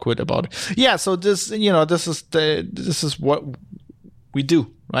all awkward about it. Yeah, so this is what we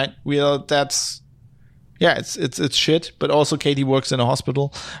do, right? It's shit, but also Katie works in a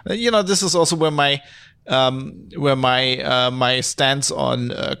hospital. This is also where my stance on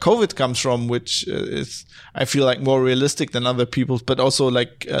COVID comes from, which is, I feel like, more realistic than other people's, but also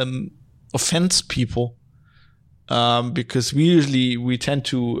like offends people. Because we tend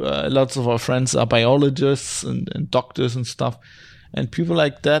to, lots of our friends are biologists and doctors and stuff. And people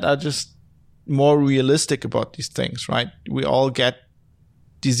like that are just more realistic about these things, right? We all get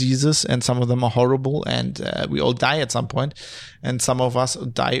diseases, and some of them are horrible, and we all die at some point, and some of us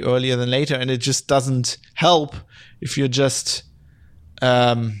die earlier than later, and it just doesn't help if you're just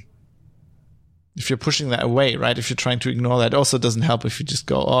if you're pushing that away, right? If you're trying to ignore that. It also doesn't help if you just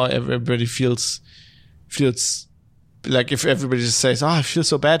go, oh, everybody feels like, if everybody just says, oh, I feel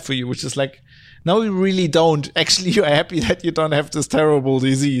so bad for you, which is like, no, you really don't. Actually, you are happy that you don't have this terrible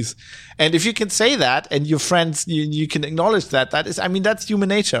disease. And if you can say that, and your friends, you can acknowledge that, that's human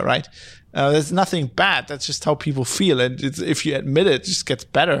nature, right? There's nothing bad. That's just how people feel. And if you admit it, it just gets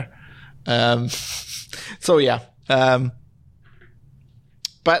better. So yeah.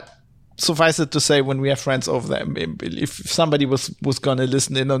 But suffice it to say, when we have friends over there, if somebody was going to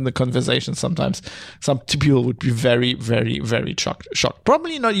listen in on the conversation, sometimes some people would be very, very, very shocked.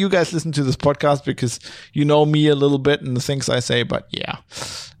 Probably not you guys listen to this podcast because you know me a little bit and the things I say, but yeah.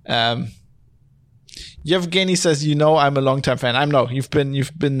 Yevgeny says, I'm a longtime fan. I know you've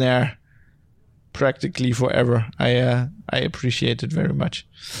been there practically forever. I appreciate it very much.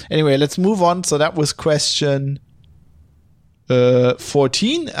 Anyway, let's move on. So that was question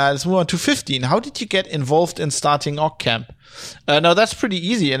 14. Let's move on to 15. How did you get involved in starting OggCamp? Now that's pretty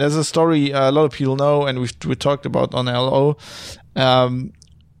easy, and there's a story a lot of people know, and we talked about on LO. When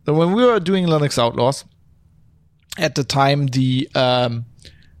we were doing Linux Outlaws, at the time, the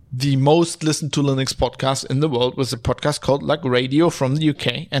most listened to Linux podcast in the world was a podcast called Lug Radio from the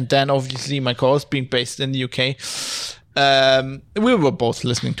UK, and then obviously my co-host being based in the UK. We were both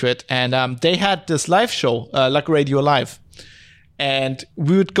listening to it, and they had this live show, Lug Radio Live. And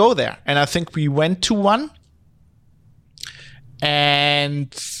we would go there. And I think we went to one. And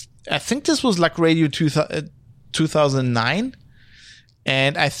I think this was like Radio 2009.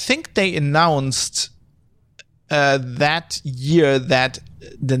 And I think they announced that year that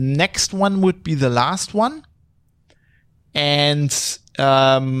the next one would be the last one. And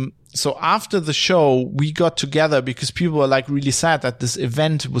so after the show, we got together because people were like really sad that this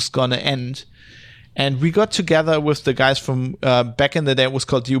event was going to end. And we got together with the guys from back in the day. It was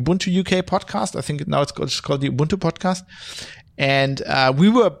called the Ubuntu UK podcast. I think now it's called the Ubuntu podcast. And we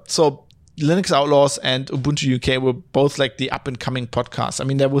were, so Linux Outlaws and Ubuntu UK were both like the up and coming podcasts. I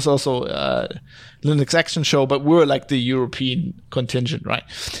mean, there was also Linux Action Show, but we were like the European contingent, right?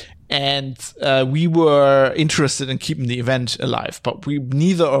 And we were interested in keeping the event alive, but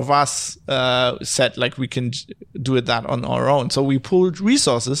neither of us said like we can do it that on our own. So we pulled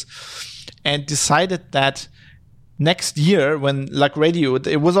resources and decided that next year, when like Radio,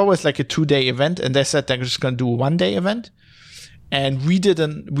 it was always like a 2-day event, and they said they're just going to do a 1-day event. And we did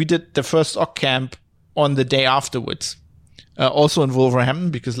the first OggCamp on the day afterwards, also in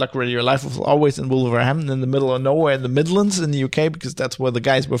Wolverhampton, because Lug Radio Live was always in Wolverhampton, in the middle of nowhere in the Midlands in the UK, because that's where the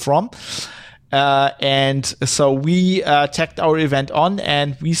guys were from. And so we tacked our event on,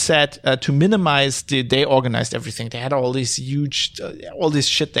 and we said to minimize they organized everything. They had all this huge, all this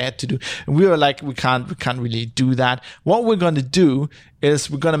shit they had to do. And we were like, we can't really do that. What we're going to do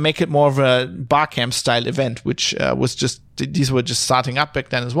is we're going to make it more of a Barcamp style event, which was just, these were just starting up back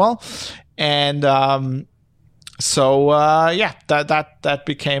then as well. And that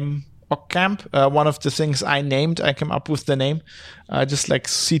became OCCamp. One of the things I came up with the name, just like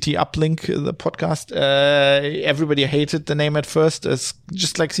CT Uplink, the podcast. Everybody hated the name at first. It's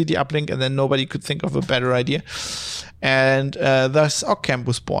just like CT Uplink, and then nobody could think of a better idea. And thus OCCamp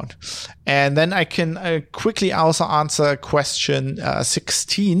was born. And then I can quickly also answer question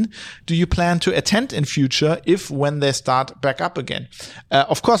 16. Do you plan to attend in future when they start back up again?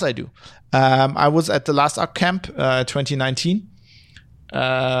 Of course I do. I was at the last OCCamp 2019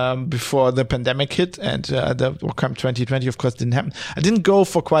 before the pandemic hit, and the OCCamp 2020 of course didn't happen. I didn't go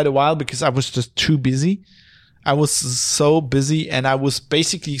for quite a while because I was just too busy. I was so busy, and I was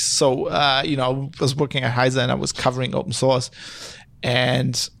basically I was working at Heise and I was covering open source.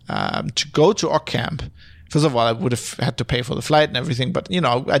 And to go to OCCamp, first of all, I would have had to pay for the flight and everything, but,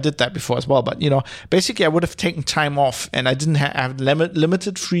 I did that before as well. But, basically I would have taken time off, and I didn't have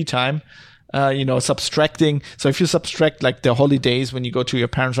limited free time. Subtracting. So if you subtract like the holidays when you go to your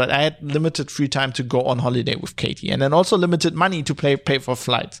parents, right? I had limited free time to go on holiday with Katie, and then also limited money to pay for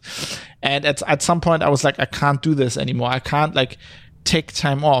flights. And at some point I was like, I can't do this anymore. I can't like take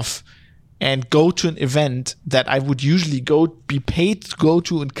time off and go to an event that I would usually be paid to go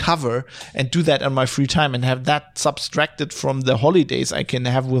to and cover, and do that on my free time and have that subtracted from the holidays I can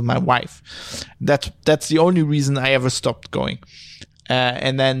have with my wife. That's the only reason I ever stopped going.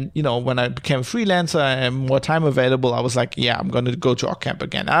 And then, when I became a freelancer and more time available, I was like, yeah, I'm going to go to OCCamp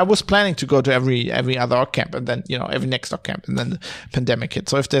again. I was planning to go to every other OCCamp, and then, every next OCCamp, and then the pandemic hit.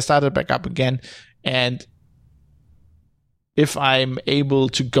 So if they started back up again, and if I'm able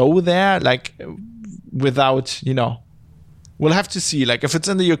to go there, like without, we'll have to see. Like if it's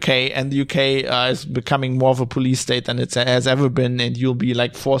in the UK, and the UK is becoming more of a police state than it has ever been, and you'll be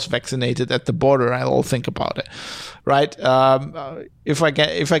like force vaccinated at the border, I'll think about it, right? If I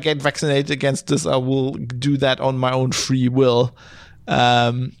get vaccinated against this, I will do that on my own free will,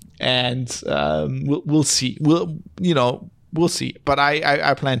 and we'll see. We'll see. But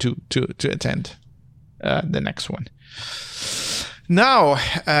I plan to attend the next one. Now,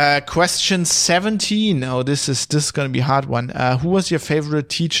 question 17. Oh, this is going to be a hard one. Who was your favorite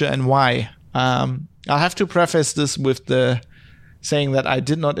teacher and why? I'll have to preface this with the saying that I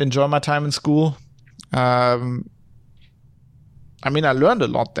did not enjoy my time in school. I learned a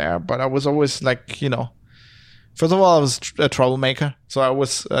lot there, but I was always like, first of all, I was a troublemaker. So I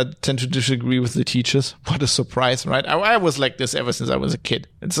always tend to disagree with the teachers. What a surprise, right? I was like this ever since I was a kid.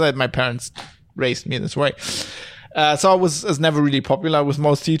 It's like my parents raised me this way. So I was never really popular with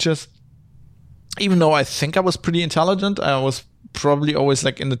most teachers, even though I think I was pretty intelligent. I was probably always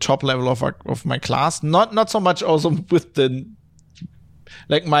like in the top level of my class. Not so much also with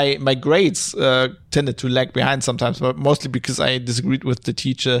my grades tended to lag behind sometimes, but mostly because I disagreed with the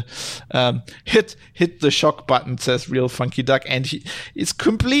teacher. Hit the shock button, says Real Funky Duck, and he is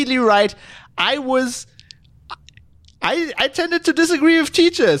completely right. I tended to disagree with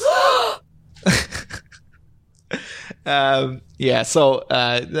teachers. So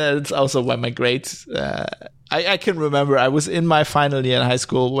that's also why my grades, I can remember I was in my final year in high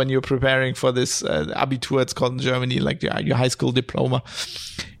school when you're preparing for this Abitur, it's called in Germany, like your high school diploma.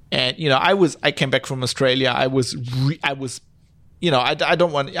 And, I came back from Australia. I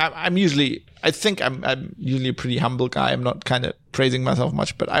think I'm usually a pretty humble guy. I'm not kind of praising myself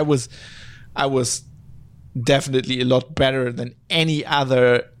much, but I was definitely a lot better than any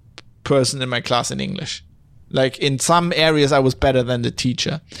other person in my class in English. Like in some areas, I was better than the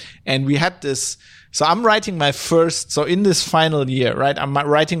teacher. And we had this. So I'm writing in this final year, right? I'm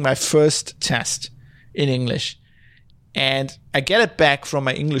writing my first test in English. And I get it back from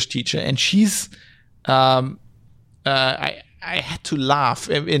my English teacher. And she's, I had to laugh.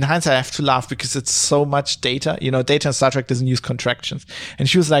 In hindsight, I have to laugh because it's so much data. Data in Star Trek doesn't use contractions. And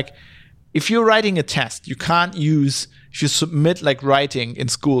she was like, if you're writing a test, if you submit like writing in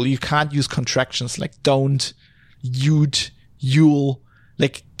school, you can't use contractions like don't, you'll,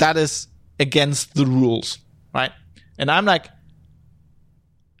 like that is against the rules, right? And I'm like,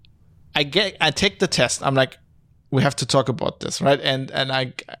 I take the test. I'm like, we have to talk about this, right? And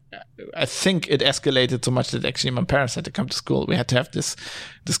I think it escalated so much that actually my parents had to come to school. We had to have this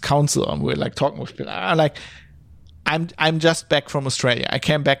council, and we were like talking with people. I'm like, I'm just back from Australia. I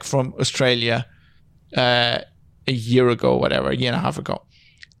came back from Australia a year ago, whatever, a year and a half ago.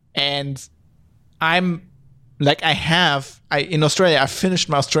 And I'm like, in Australia, I finished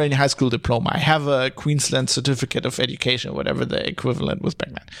my Australian high school diploma. I have a Queensland certificate of education, whatever the equivalent was back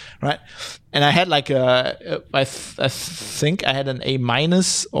then, right? And I had like I think I had an A-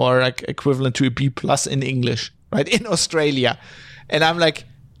 or like equivalent to a B+ in English, right? In Australia. And I'm like,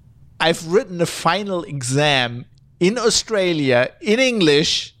 I've written a final exam in Australia in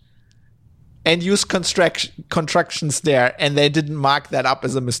English and use contractions there, and they didn't mark that up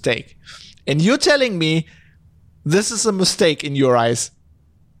as a mistake. And you're telling me this is a mistake in your eyes.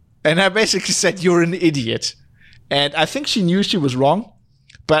 And I basically said, you're an idiot. And I think she knew she was wrong,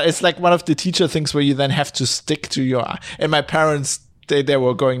 but it's like one of the teacher things where you then have to stick to your, and my parents, they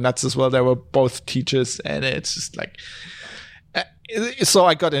were going nuts as well. They were both teachers, and it's just like, so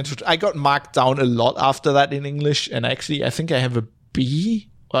I got marked down a lot after that in English. And actually, I think I have a B,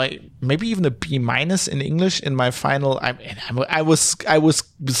 like maybe even a B- in English in my final. I was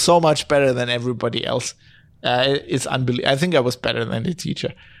so much better than everybody else. It's unbelievable. I think I was better than the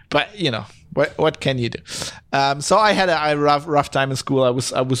teacher, but what can you do? So I had a rough time in school. I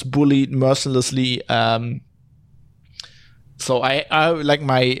was bullied mercilessly. So I like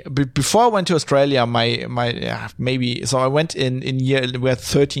before I went to Australia, so I went we had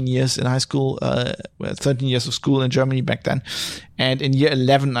 13 years in high school, we had 13 years of school in Germany back then. And in year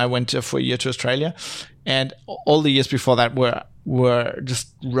 11, I went for a year to Australia. And all the years before that were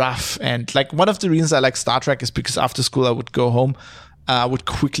just rough. And like one of the reasons I like Star Trek is because after school, I would go home, I would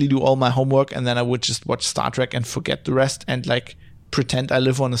quickly do all my homework, and then I would just watch Star Trek and forget the rest and like pretend I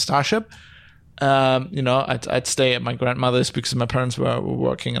live on a starship. I'd stay at my grandmother's because my parents were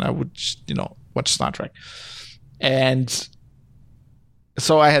working, and I would, watch Star Trek. And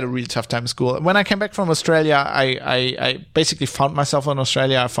so I had a really tough time in school. When I came back from Australia, I basically found myself in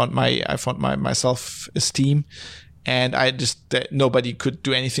Australia. I found my self-esteem, and nobody could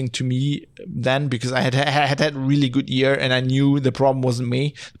do anything to me then because I had a really good year, and I knew the problem wasn't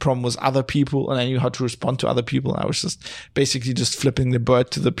me. The problem was other people, and I knew how to respond to other people. I was just basically just flipping the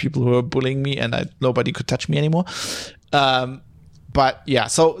bird to the people who were bullying me, and nobody could touch me anymore. But yeah,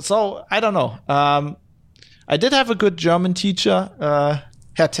 so I don't know. I did have a good German teacher,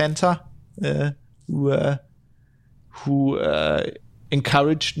 Herr Tenter, who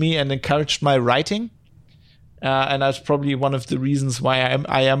encouraged me and encouraged my writing. And that's probably one of the reasons why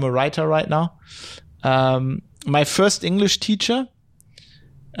I am a writer right now. My first English teacher,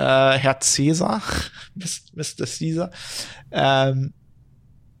 Herr Caesar, Mr. Caesar,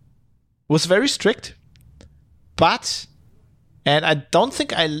 was very strict, and I don't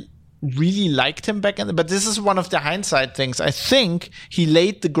think I really liked him back then, but this is one of the hindsight things. I think he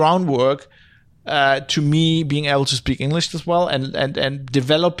laid the groundwork to me being able to speak English as well, and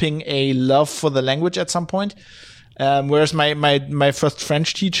developing a love for the language at some point. Whereas my first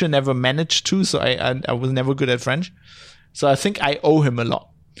French teacher never managed to, so I was never good at French. So I think I owe him a lot.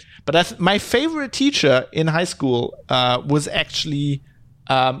 But my favorite teacher in high school was actually,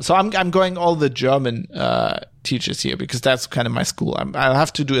 so I'm going all the German teachers here because that's kind of my school. I'll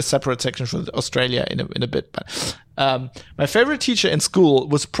have to do a separate section for Australia in a bit. But my favorite teacher in school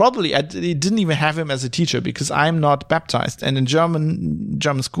was probably, I didn't even have him as a teacher because I'm not baptized. And in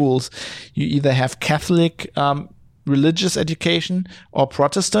German schools, you either have Catholic religious education or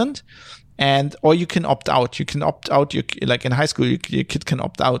Protestant. Or you can opt out. You can opt out. Like in high school, your kid can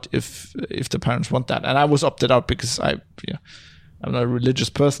opt out if the parents want that. And I was opted out because I'm not a religious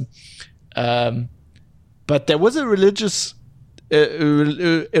person. But there was a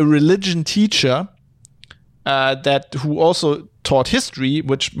religion teacher who also taught history,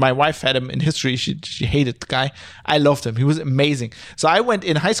 which my wife had him in history. She hated the guy. I loved him. He was amazing. So I went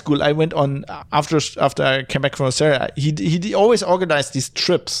in high school. I went on after I came back from Australia. He always organized these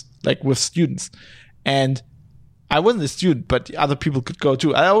trips like with students, and I wasn't a student, but other people could go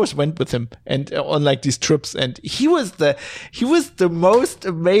too. I always went with him and on like these trips, and he was the most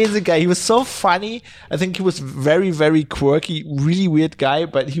amazing guy. He was so funny. I think he was very, very quirky, really weird guy,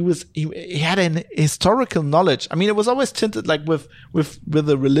 but he had an historical knowledge. I mean, it was always tinted like with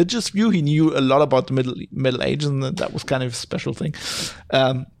a religious view. He knew a lot about the Middle Ages, and that was kind of a special thing.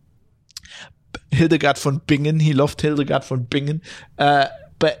 Hildegard von Bingen. He loved Hildegard von Bingen.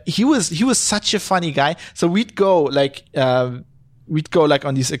 But he was such a funny guy. So we'd go like on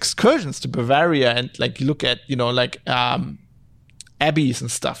these excursions to Bavaria and like look at, abbeys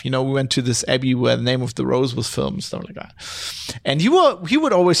and stuff. We went to this abbey where The Name of the Rose was filmed and stuff like that. And he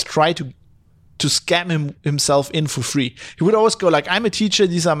would always try to scam himself in for free. He would always go like, I'm a teacher,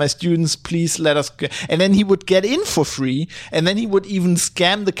 these are my students, please let us go. And then he would get in for free, and then he would even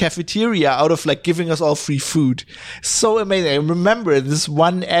scam the cafeteria out of like giving us all free food. So amazing. I remember this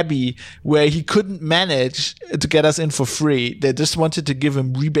one abbey where he couldn't manage to get us in for free. They just wanted to give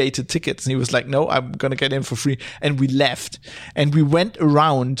him rebated tickets, and he was like, no, I'm gonna get in for free. And we left, and we went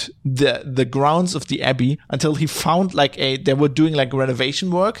around the grounds of the abbey until he found like they were doing like renovation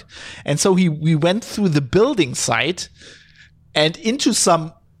work. And so we went through the building site and into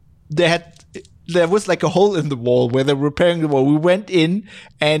they had there was like a hole in the wall where they were repairing the wall. We went in,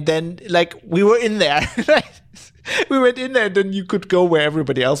 and then like we were in there. We went in there, and then you could go where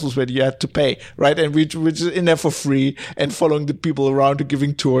everybody else was, where you had to pay, right? And we were just in there for free and following the people around and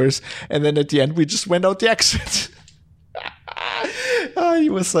giving tours. And then at the end, we just went out the exit. Oh, he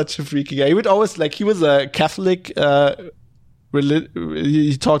was such a freaky guy. He would always he was a Catholic.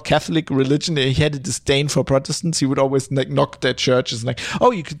 He taught Catholic religion. He had a disdain for Protestants. He would always knock their churches and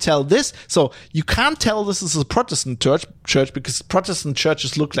oh, you could tell this. So you can't tell this is a Protestant church because Protestant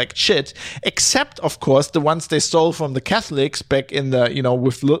churches look like shit, except of course the ones they stole from the Catholics back in the,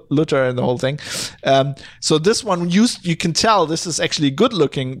 with Luther and the whole thing. So this one you can tell this is actually a good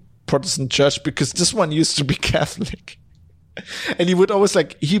looking Protestant church because this one used to be Catholic. And he would always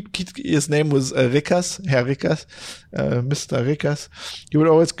his name was Rickers, Herr Rickers, Mr. Rickers. He would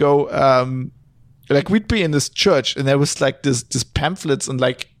always go, we'd be in this church and there was this pamphlets and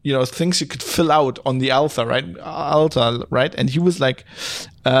things you could fill out on the altar, right? And he was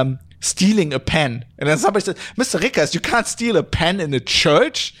stealing a pen. And then somebody said, Mr. Rickers, you can't steal a pen in a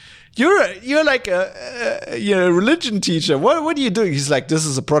church. You're like a religion teacher. What are you doing? He's like, this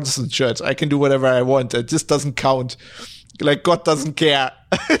is a Protestant church. I can do whatever I want. It just doesn't count. God doesn't care.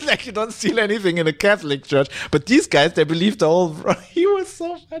 You don't steal anything in a Catholic church. But these guys, they believed the whole. He was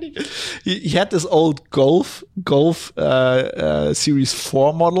so funny. He had this old Golf Series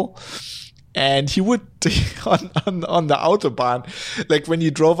 4 model. And he would, on the Autobahn, when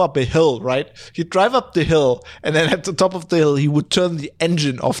you drove up a hill, right? He'd drive up the hill, and then at the top of the hill, he would turn the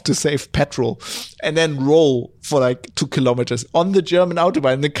engine off to save petrol, and then roll for 2 kilometers on the German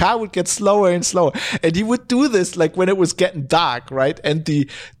Autobahn. And the car would get slower and slower. And he would do this, when it was getting dark, right? And the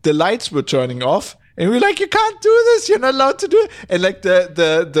lights were turning off. And we were like, you can't do this. You're not allowed to do it. And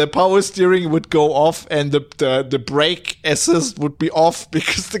the power steering would go off and the brake assist would be off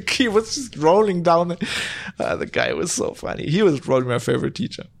because the key was just rolling down. The guy was so funny. He was probably my favorite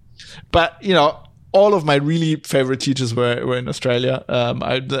teacher. But, all of my really favorite teachers were in Australia.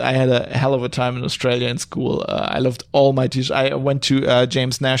 I had a hell of a time in Australia in school. I loved all my teachers. I went to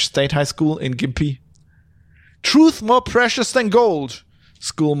James Nash State High School in Gympie. Truth more precious than gold.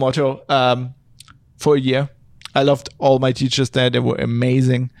 School motto. For a year. I loved all my teachers there. They were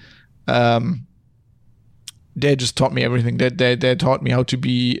amazing. They just taught me everything. They taught me how to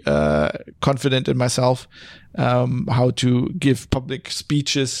be confident in myself, how to give public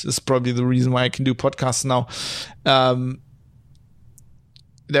speeches. Is probably the reason why I can do podcasts now.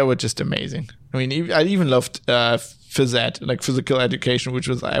 They were just amazing. I mean, I even loved phys ed, physical education, which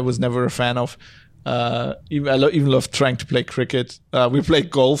I was never a fan of. I even loved trying to play cricket. We played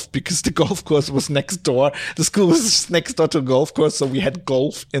golf because the golf course was next door. The school was just next door to a golf course, so we had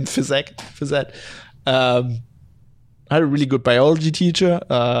golf in phys ed. I had a really good biology teacher,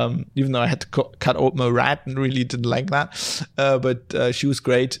 even though I had to cut open a rat and really didn't like that. But she was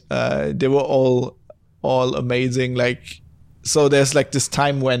great. They were all amazing. So there's this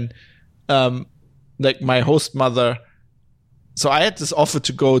time when, my host mother. So I had this offer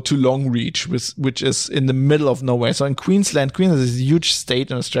to go to Longreach, which is in the middle of nowhere. So in Queensland is a huge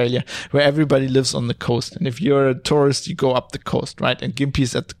state in Australia where everybody lives on the coast. And if you're a tourist, you go up the coast, right? And Gympie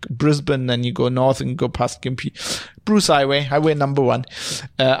is at Brisbane, then you go north and go past Gympie. Bruce Highway number 1,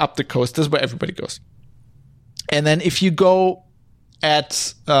 up the coast. That's where everybody goes. And then if you go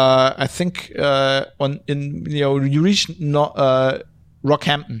at, I think, you reach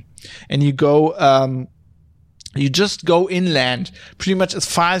Rockhampton and you go, you just go inland pretty much as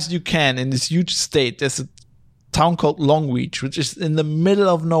far as you can in this huge state. There's a town called Longreach, which is in the middle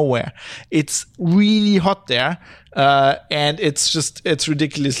of nowhere. It's really hot there. And it's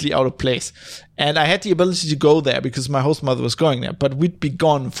ridiculously out of place. And I had the ability to go there because my host mother was going there, but we'd be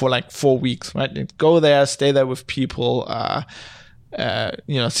gone for 4 weeks, right? I'd go there, stay there with people,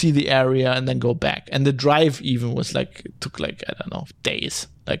 see the area and then go back. And the drive even was took I don't know, days,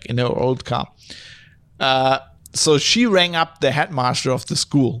 in her old car. So she rang up the headmaster of the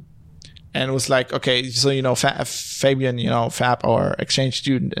school and was like, okay, so, Fabian, Fab, our exchange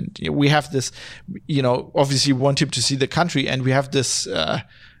student, and we have this, obviously we want him to see the country, and we have this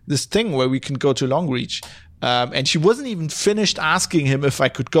thing where we can go to Longreach. And she wasn't even finished asking him if I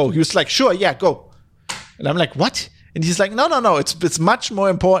could go. He was like, sure, yeah, go. And I'm like, what? And he's like, no, it's much more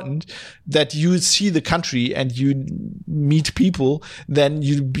important that you see the country and you meet people than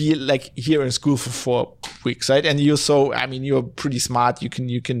you be here in school for 4 weeks, right? And you're pretty smart. You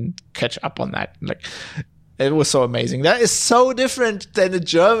can catch up on that. It was so amazing. That is so different than a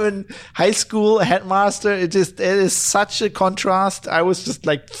German high school headmaster. It is such a contrast. I was just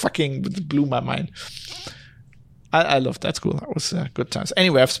it blew my mind. I love that school. That was good times.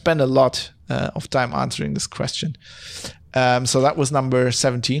 Anyway, I've spent a lot of time answering this question. So that was number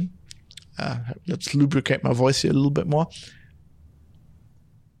 17. Let's lubricate my voice here a little bit more.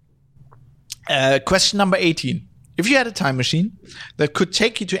 Question number 18. If you had a time machine that could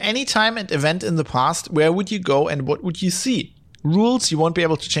take you to any time and event in the past, where would you go and what would you see? Rules: you won't be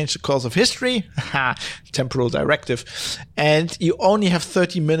able to change the course of history. Temporal directive. And you only have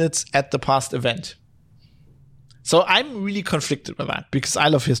 30 minutes at the past event. So I'm really conflicted with that because I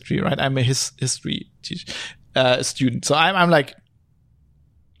love history, right? I'm a history student. So I'm like,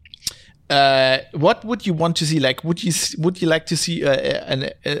 what would you want to see? Like, would you like to see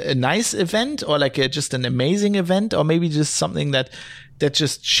a nice event, or like just an amazing event, or maybe just something that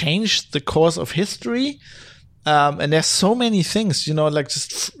just changed the course of history? And there's so many things, like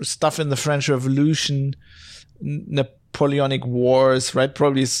just stuff in the French Revolution, Napoleonic Wars, right?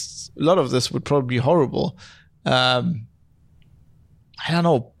 Probably a lot of this would probably be horrible. I don't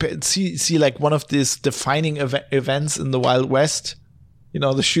know. See like one of these defining events in the Wild West. The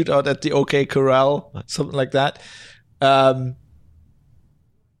shootout at the OK Corral, something like that. I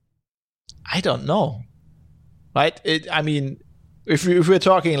don't know, right? If we're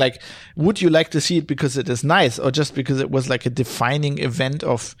talking like, would you like to see it because it is nice, or just because it was like a defining event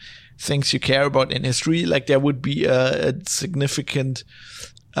of things you care about in history? Like there would be a significant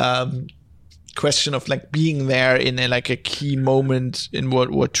question of like being there in a key moment in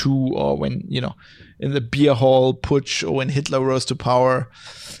World War II, or when, in the beer hall putsch, or when Hitler rose to power.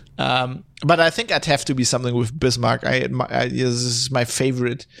 But I think I'd have to be something with Bismarck. This is my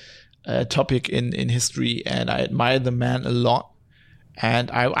favorite topic in history, and I admire the man a lot.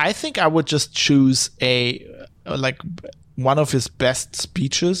 And I think I would just choose one of his best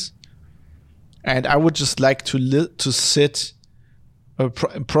speeches, and I would just like to sit,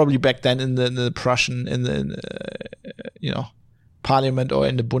 probably back then in the Prussian Parliament, or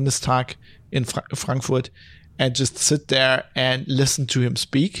in the Bundestag in Frankfurt, and just sit there and listen to him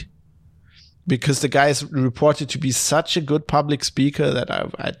speak, because the guy is reported to be such a good public speaker that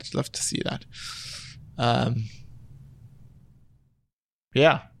I'd love to see that.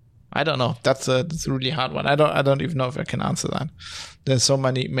 Yeah, I don't know. That's a really hard one. I don't even know if I can answer that. There's so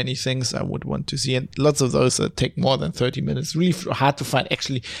many things I would want to see, and lots of those that take more than 30 minutes. Really hard to find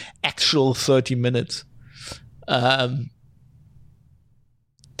actual 30 minutes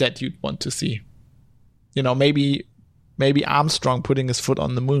that you'd want to see. Maybe Armstrong putting his foot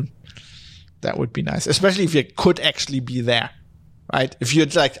on the moon. That would be nice, especially if you could actually be there, right? If you're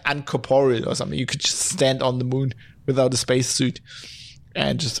like uncorporeal or something, you could just stand on the moon without a spacesuit.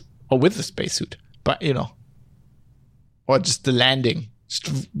 Or with the spacesuit, but or just the landing,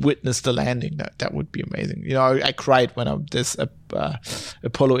 just witness the landing. That would be amazing. I cried when this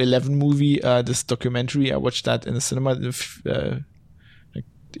Apollo 11 movie, this documentary. I watched that in the cinema like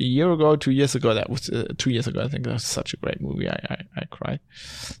a year ago, 2 years ago. That was 2 years ago. I think that was such a great movie. I cried.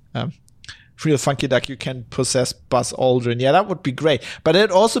 Real Funky Duck, you can possess Buzz Aldrin. Yeah, that would be great. But it'd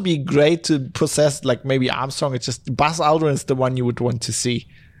also be great to possess, like, maybe Armstrong. It's just Buzz Aldrin is the one you would want to see.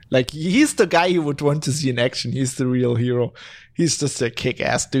 Like, he's the guy you would want to see in action. He's the real hero. He's just a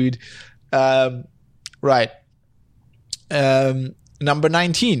kick-ass dude. Right. Number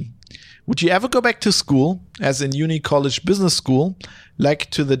 19. Would you ever go back to school, as in uni, college, business school, like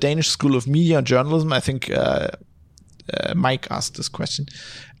to the Danish School of Media and Journalism? I think Mike asked this question.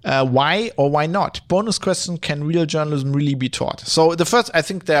 Why or why not? Bonus question: can real journalism really be taught? So I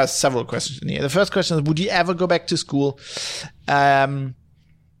think there are several questions in here. The first question is, would you ever go back to school? I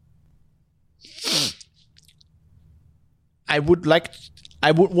would love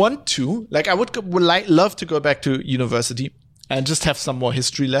to go back to university and just have some more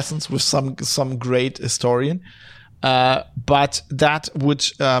history lessons with some great historian. But that would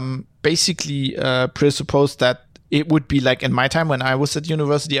basically presuppose that it would be like in my time when I was at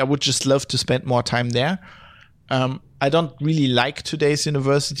university. I would just love to spend more time there. I don't really like today's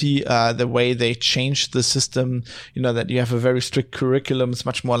university, the way they changed the system, that you have a very strict curriculum. It's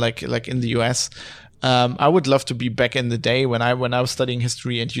much more like in the US. I would love to be back in the day when I was studying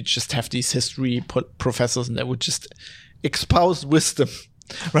history, and you just have these history professors, and they would just espouse wisdom.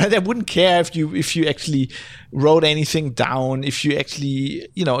 Right, I wouldn't care if you actually wrote anything down. If you actually,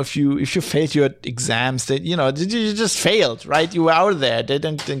 if you failed your exams, that you just failed. Right, you were out there. They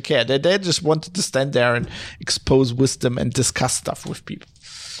didn't care. They just wanted to stand there and expose wisdom and discuss stuff with people.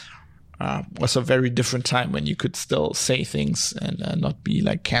 Was a very different time when you could still say things and not be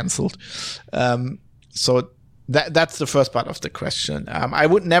like canceled. So that's the first part of the question. I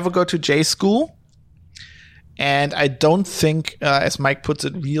would never go to J school. And I don't think, as Mike puts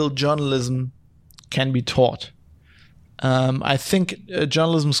it, real journalism can be taught. I think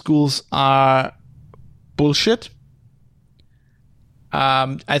journalism schools are bullshit.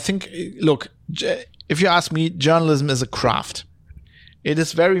 I think, look, if you ask me, journalism is a craft. It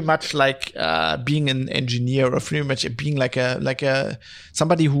is very much like being an engineer, or pretty much being like a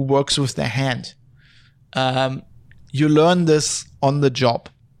somebody who works with their hand. You learn this on the job,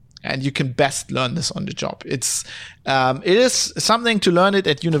 and you can best learn this on the job. It is something to learn it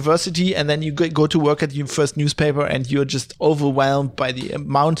at university, and then you go to work at your first newspaper, and you're just overwhelmed by the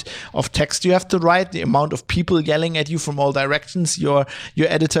amount of text you have to write, the amount of people yelling at you from all directions. Your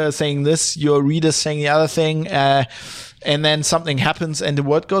editor saying this, your reader saying the other thing. And then something happens and the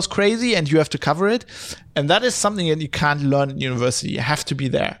world goes crazy and you have to cover it. And that is something that you can't learn at university. You have to be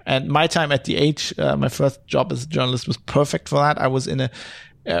there. And my time at the Age, my first job as a journalist was perfect for that. I was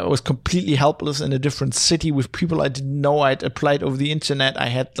was completely helpless in a different city with people I didn't know. I'd applied over the internet. I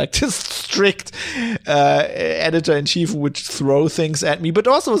had like this strict editor-in-chief who would throw things at me, but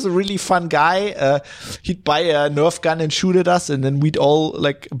also was a really fun guy. He'd buy a Nerf gun and shoot at us, and then we'd all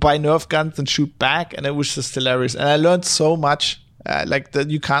like buy Nerf guns and shoot back, and it was just hilarious. And I learned so much.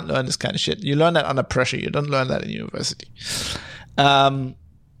 You can't learn this kind of shit. You learn that under pressure. You don't learn that in university. And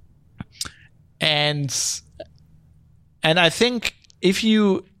I think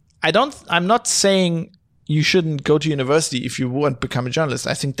I'm not saying you shouldn't go to university if you want to become a journalist.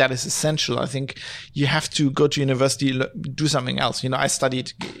 I think that is essential. I think you have to go to university, do something else. I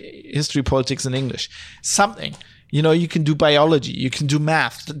studied history, politics, and English. Something. You can do biology, you can do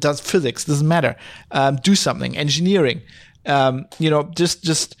math, does physics, doesn't matter. Do something, engineering.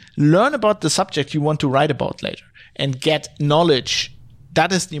 Just learn about the subject you want to write about later and get knowledge.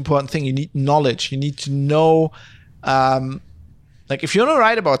 That is the important thing. You need knowledge. You need to know, if you want to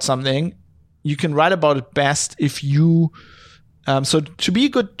write about something, you can write about it best if you. So to be a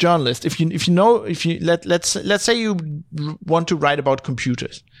good journalist, let's say you want to write about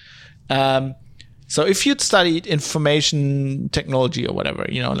computers. So if you'd studied information technology or whatever,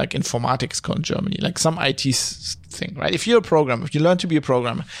 like informatics in Germany, like some IT thing, right? If you're a programmer, if you learn to be a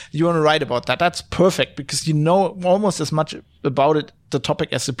programmer, you want to write about that, that's perfect because you know almost as much about it, the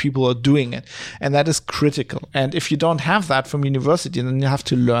topic, as the people are doing it. And that is critical. And if you don't have that from university, then you have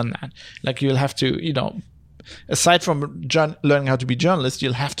to learn that. Like you'll have to, aside from learning how to be a journalist,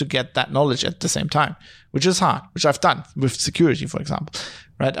 you'll have to get that knowledge at the same time, which is hard, which I've done with security, for example,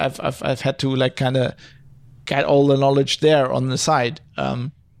 right? I've had to kind of get all the knowledge there on the side.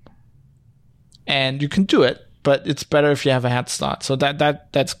 And you can do it, but it's better if you have a head start. So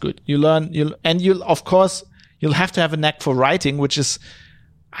that's good. You'll of course, you'll have to have a knack for writing, which is,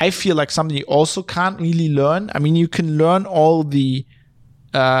 I feel like something you also can't really learn. I mean, you can learn all the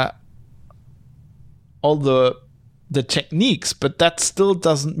techniques, but that still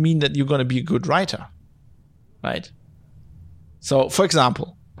doesn't mean that you're going to be a good writer, right? So, for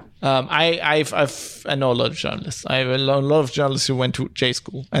example, I know a lot of journalists. I have a lot of journalists who went to J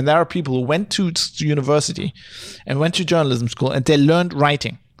school, and there are people who went to university and went to journalism school, and they learned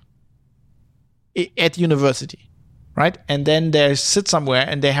writing at university, right? And then they sit somewhere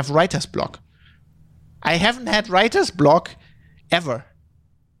and they have writer's block. I haven't had writer's block ever.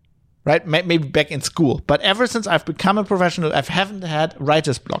 Right? Maybe back in school. But ever since I've become a professional, I haven't had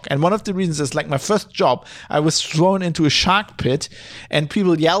writer's block. And one of the reasons is, like, my first job, I was thrown into a shark pit and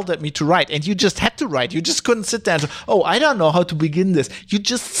people yelled at me to write. And you just had to write. You just couldn't sit there and say, oh, I don't know how to begin this. You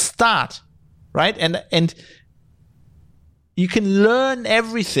just start. Right? And you can learn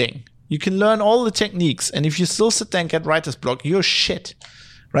everything. You can learn all the techniques. And if you still sit there and get writer's block, you're shit.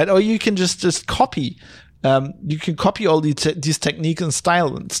 Right? Or you can just copy. You can copy all these techniques and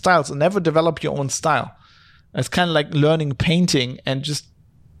styles and never develop your own style. It's kind of like learning painting and just,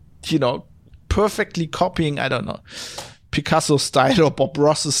 perfectly copying, I don't know, Picasso's style or Bob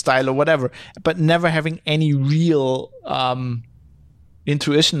Ross's style or whatever, but never having any real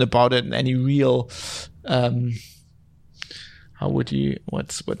intuition about it and any real,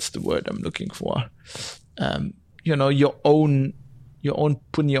 what's the word I'm looking for? Your own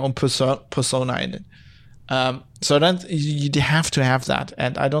putting your own persona in it. So then you have to have that.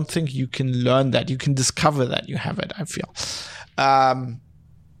 And I don't think you can learn that. You can discover that you have it, I feel.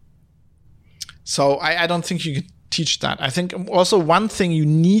 So I don't think you can teach that. I think also one thing you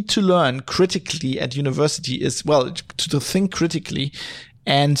need to learn critically at university is, well, to think critically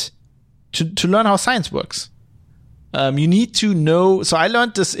and to learn how science works. You need to know. So I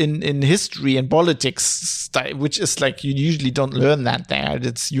learned this in history and politics, which is like, you usually don't learn that there.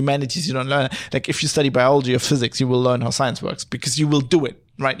 It's humanities. You don't learn. Like if you study biology or physics, you will learn how science works because you will do it,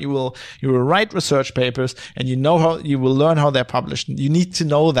 right? You will write research papers and you will learn how they're published. You need to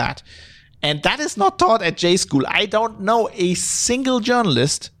know that. And that is not taught at J School. I don't know a single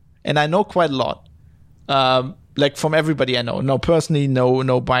journalist, and I know quite a lot, like from everybody I know, no personally,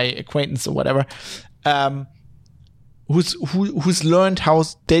 no by acquaintance or whatever, who's learned how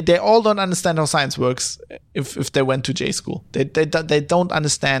they all don't understand how science works if they went to J School. They don't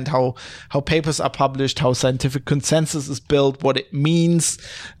understand how papers are published, how scientific consensus is built, what it means.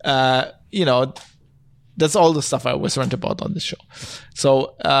 That's all the stuff I always rant about on this show.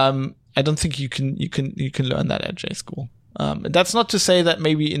 So I don't think you can learn that at J School. That's not to say that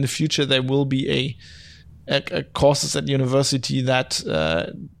maybe in the future there will be a courses at university that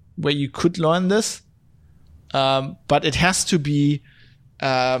where you could learn this, but it has to be.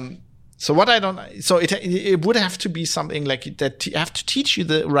 It would have to be something like that. You have to teach you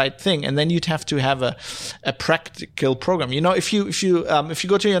the right thing, and then you'd have to have a practical program. If you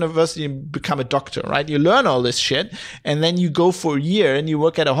go to university and become a doctor, right? You learn all this shit, and then you go for a year and you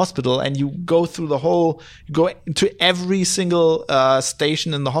work at a hospital, and you go through go to every single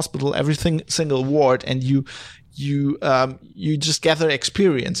station in the hospital, every single ward, and you just gather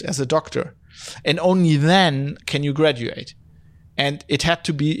experience as a doctor, and only then can you graduate. And it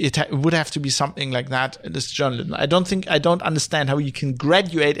would have to be something like that in this journalism. I don't understand how you can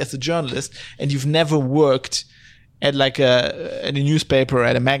graduate as a journalist and you've never worked at like at a newspaper,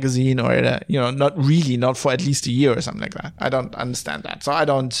 at a magazine, or at not for at least a year or something like that. I don't understand that. So I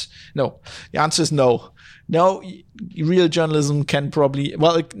don't know. The answer is no. No, real journalism it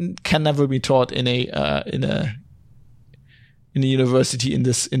can never be taught in a university in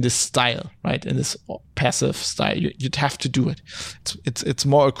this style, right? In this passive style, you'd have to do it. It's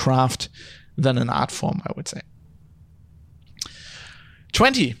more a craft than an art form, I would say.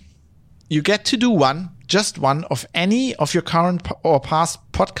 20. You get to do just one of any of your current or past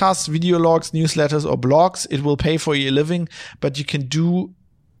podcasts, video logs, newsletters, or blogs. It will pay for your living, but you can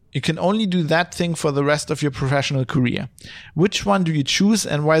only do that thing for the rest of your professional career. Which one do you choose,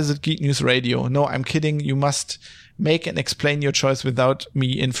 and why is it Geek News Radio? No, I'm kidding. You must make and explain your choice without my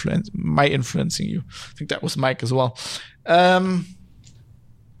influencing you. I think that was Mike as well. I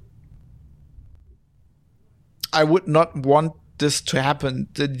would not want this to happen.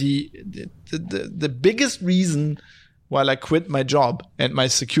 The biggest reason why I quit my job and my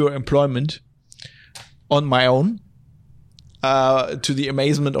secure employment on my own, to the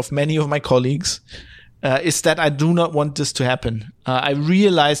amazement of many of my colleagues, is that I do not want this to happen. I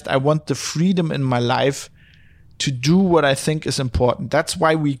realized I want the freedom in my life to do what I think is important. That's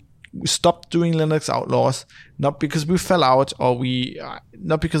why we stopped doing Linux Outlaws, not because we fell out or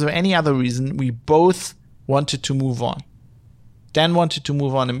not because of any other reason. We both wanted to move on. Dan wanted to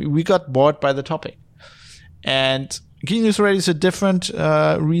move on, and we got bored by the topic. And Geek News Radio is a different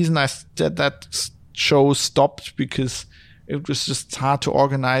reason. I said that show stopped because it was just hard to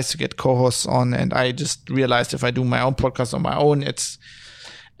organize, to get co-hosts on, and I just realized if I do my own podcast on my own, it's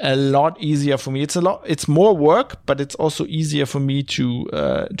a lot easier for me. It's more work, but it's also easier for me to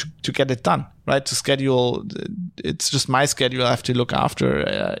get it done, right? To schedule. It's just my schedule. I have to look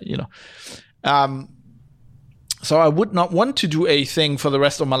after, so I would not want to do a thing for the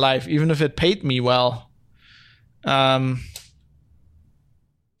rest of my life, even if it paid me well. I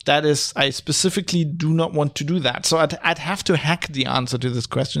specifically do not want to do that. So I'd have to hack the answer to this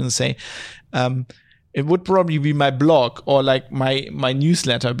question and say, it would probably be my blog or like my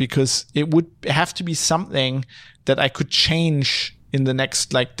newsletter, because it would have to be something that I could change in the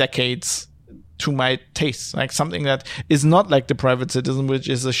next like decades to my taste, like something that is not like The Private Citizen, which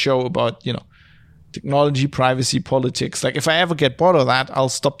is a show about, technology, privacy, politics. Like if I ever get bored of that, I'll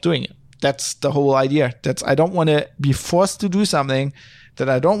stop doing it. That's the whole idea. I don't want to be forced to do something that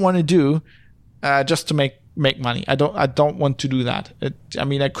I don't want to do just to make money. I don't want to do that.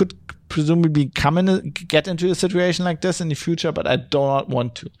 I could presumably get into a situation like this in the future, but I do not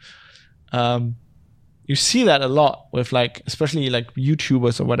want to. You see that a lot with especially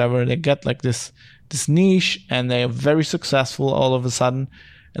YouTubers or whatever. They get this niche and they are very successful all of a sudden,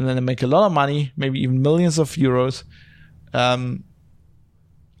 and then they make a lot of money, maybe even millions of euros.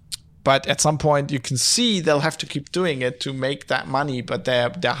 But at some point you can see they'll have to keep doing it to make that money, but their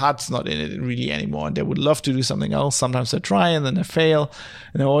heart's not in it really anymore. And they would love to do something else. Sometimes they try and then they fail.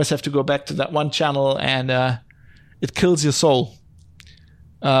 And they always have to go back to that one channel, and it kills your soul.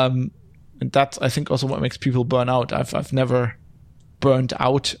 And that's, I think, also what makes people burn out. I've never burned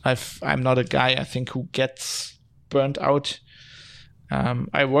out. I'm not a guy, I think, who gets burnt out.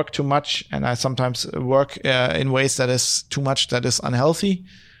 I work too much, and I sometimes work in ways that is too much, that is unhealthy.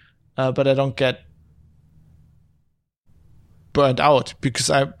 But I don't get burned out,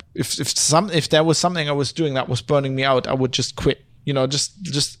 because if there was something I was doing that was burning me out, I would just quit.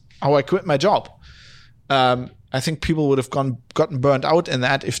 Just how I quit my job. I think people would have gotten burned out in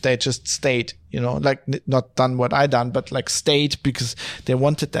that if they just stayed, like not done what I done, but like stayed because they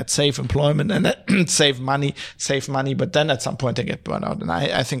wanted that safe employment and that save money. But then at some point they get burned out. And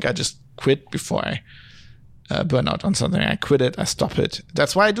I think I just quit before I burn out on something. I quit it. I stop it.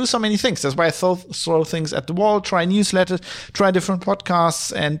 That's why I do so many things. That's why I throw things at the wall, try newsletters, try different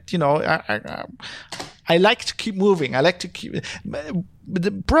podcasts. And, I like to keep moving. I like to keep...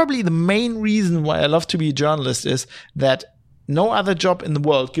 Probably the main reason why I love to be a journalist is that no other job in the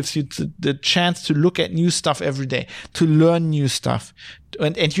world gives you the chance to look at new stuff every day, to learn new stuff.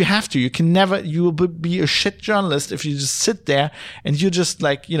 And you have to. You will be a shit journalist if you just sit there and you're just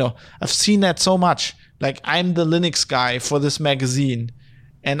like, I've seen that so much. Like, I'm the Linux guy for this magazine,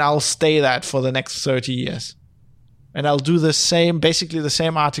 and I'll stay that for the next 30 years. And I'll do basically the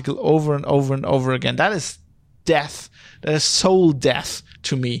same article over and over and over again. That is death. That is soul death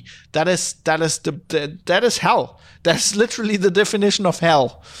to me. That is hell. That's literally the definition of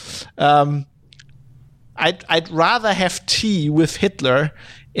hell. I'd rather have tea with Hitler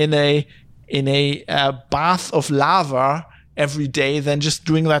in a bath of lava every day than just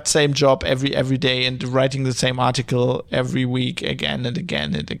doing that same job every day and writing the same article every week again and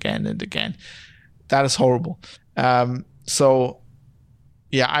again and again and again. That is horrible. So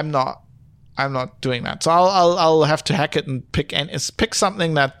yeah, I'm not doing that. So I'll have to hack it and pick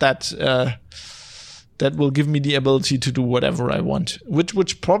something that will give me the ability to do whatever I want,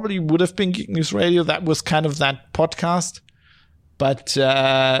 which probably would have been Geek News Radio. That was kind of that podcast, but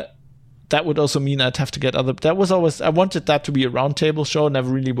that would also mean I'd have to get other. That was always, I wanted that to be a roundtable show.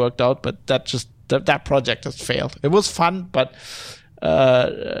 Never really worked out, but that project has failed. It was fun, but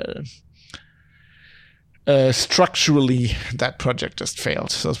structurally that project just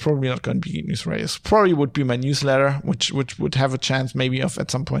failed. So it's probably not going to be Geek News Radio. It probably would be my newsletter, which would have a chance maybe of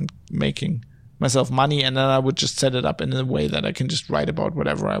at some point making myself money, and then I would just set it up in a way that I can just write about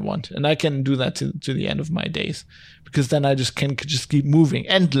whatever I want, and I can do that to the end of my days, because then I just can just keep moving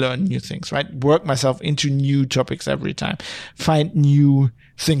and learn new things, right? Work myself into new topics every time, find new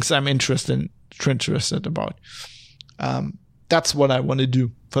things I'm interested about. That's what I want to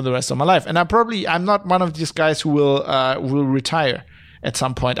do for the rest of my life, and I'm not one of these guys who will retire at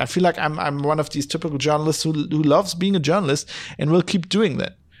some point. I feel like I'm one of these typical journalists who loves being a journalist and will keep doing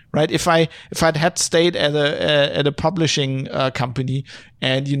that. Right? If I'd had stayed at a publishing company,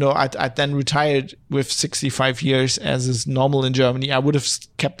 and I'd then retired with 65 years, as is normal in Germany, I would have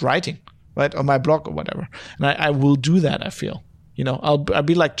kept writing, right, on my blog or whatever. And I will do that. I feel, I'll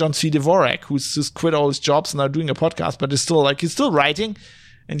be like John C. Dvorak, who's just quit all his jobs and now doing a podcast, but he's still writing.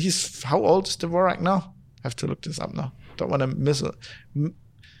 And he's, how old is Dvorak now? I have to look this up now. Don't want to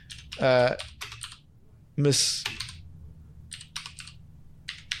miss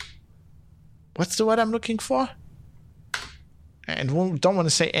what's the word I'm looking for? And don't want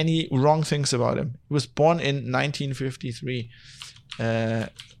to say any wrong things about him. He was born in 1953.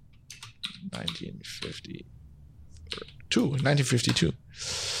 1952.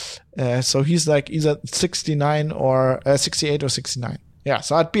 So he's like either 69 or 68 or 69. Yeah,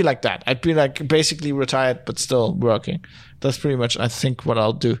 so I'd be like that. I'd be like basically retired, but still working. That's pretty much, I think, what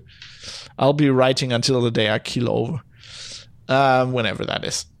I'll do. I'll be writing until the day I keel over. Whenever that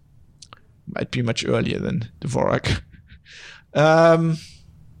is. Might be much earlier than Dvorak.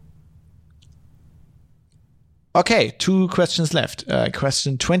 Okay, 2 questions left.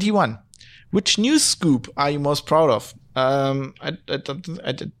 Question 21. Which news scoop are you most proud of? I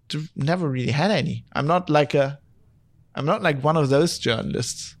never really had any. I'm not like one of those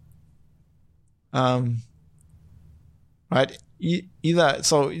journalists. Right? Either,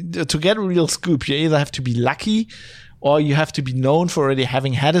 so to get a real scoop, you either have to be lucky, or you have to be known for already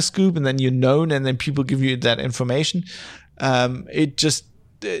having had a scoop, and then you're known, and then people give you that information. It's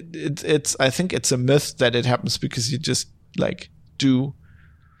I think it's a myth that it happens because you just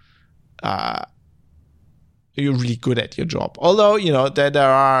you're really good at your job. Although, there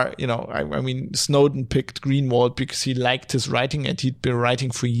are, I mean, Snowden picked Greenwald because he liked his writing and he'd been writing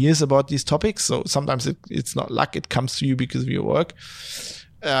for years about these topics. So sometimes it's not luck, it comes to you because of your work.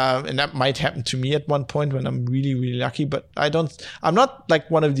 And that might happen to me at one point when I'm really, really lucky, but I'm not like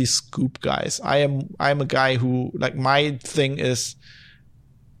one of these scoop guys. I'm a guy who, like, my thing is,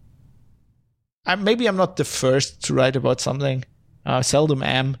 maybe I'm not the first to write about something. Seldom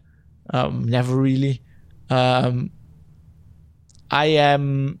am. Never really. I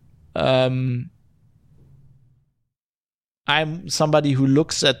am, I'm somebody who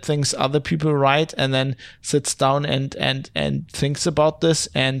looks at things other people write and then sits down and thinks about this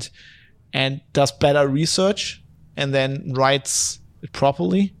and does better research and then writes it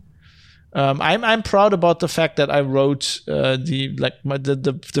properly. I'm proud about the fact that I wrote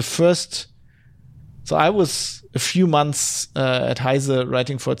the first. So I was a few months at Heise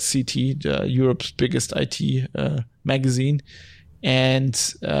writing for CT, Europe's biggest IT magazine, and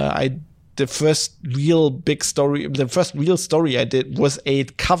the first real story I did was a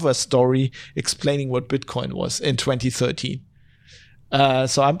cover story explaining what Bitcoin was in 2013.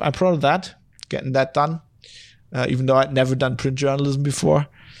 So I'm proud of that, getting that done, even though I'd never done print journalism before.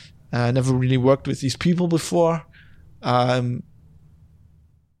 I never really worked with these people before. That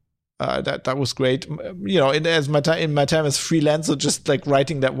was great. You know, in my time as freelancer, just like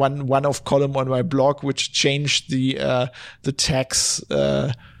writing that one-off column on my blog, which changed the tax.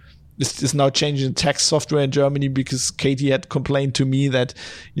 Is now changing the tax software in Germany because Katie had complained to me that,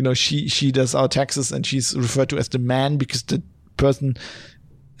 you know, she does our taxes and she's referred to as the man because the person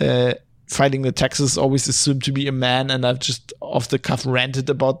filing the taxes always assumed to be a man, and I've just off the cuff ranted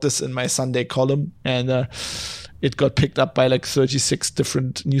about this in my Sunday column, and it got picked up by like 36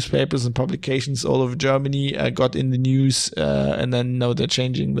 different newspapers and publications all over Germany. I got in the news, and then now they're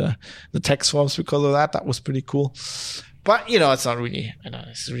changing the tax forms because of that. That was pretty cool. But, you know, it's not really,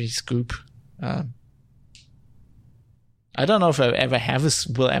 it's really scoop. I don't know if I will ever have a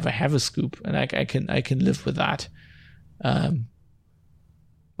scoop, and I can live with that.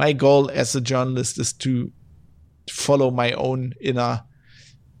 My goal as a journalist is to follow my own inner,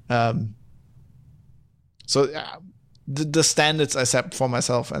 the standards I set for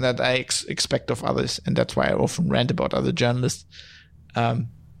myself and that I expect of others, and that's why I often rant about other journalists,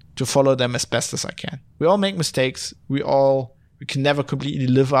 to follow them as best as I can. We all make mistakes. We can never completely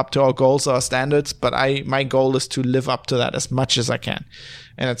live up to our goals or our standards, but my goal is to live up to that as much as I can.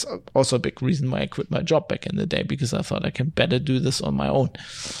 And it's also a big reason why I quit my job back in the day, because I thought I can better do this on my own.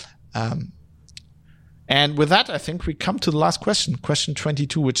 And with that, I think we come to the last question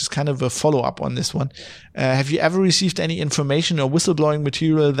 22, which is kind of a follow-up on this one. Have you ever received any information or whistleblowing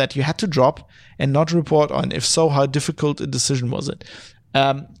material that you had to drop and not report on? If so, how difficult a decision was it?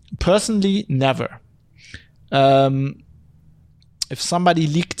 Personally, never. If somebody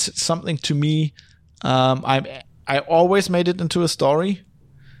leaked something to me, I always made it into a story.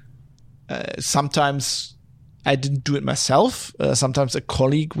 Sometimes I didn't do it myself. Sometimes a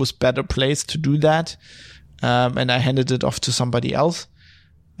colleague was better placed to do that, and I handed it off to somebody else.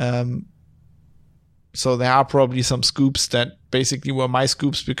 So there are probably some scoops that basically were my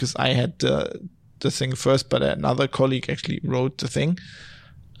scoops because I had the thing first, but another colleague actually wrote the thing.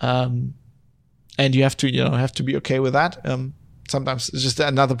 And you have to be okay with that. Sometimes it's just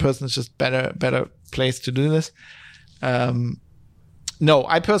another person is just better placed to do this. No,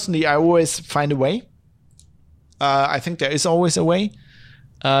 I always find a way. I think there is always a way.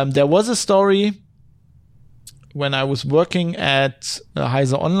 There was a story when I was working at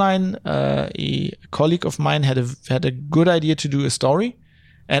Heise Online. A colleague of mine had a good idea to do a story,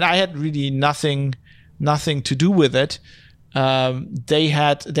 and I had really nothing to do with it. They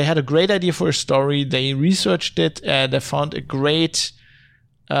had a great idea for a story. They researched it. They found a great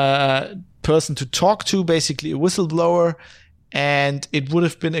person to talk to, basically a whistleblower, and it would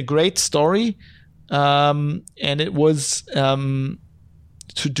have been a great story. And it was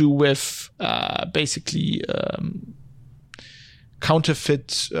to do with basically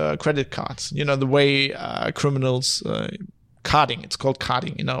counterfeit credit cards. You know, the way criminals carding. It's called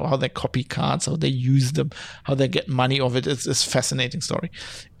carding. You know, how they copy cards, how they use them, how they get money of it. It's a fascinating story.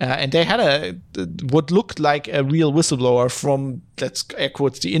 And they had what looked like a real whistleblower from, let's air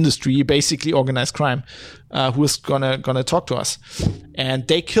quotes, the industry, basically organized crime, who was gonna talk to us. And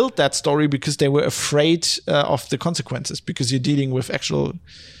they killed that story because they were afraid of the consequences, because you're dealing with actual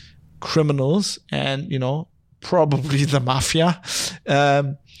criminals and, you know, probably the mafia.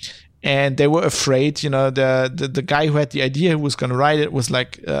 And they were afraid, you know, the guy who had the idea, who was going to write it, was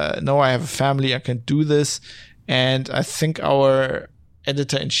like, no, I have a family, I can't do this. And I think our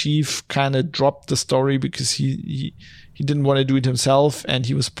editor-in-chief kind of dropped the story because he didn't want to do it himself. And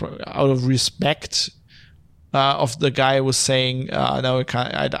he was out of respect of the guy was saying, no, I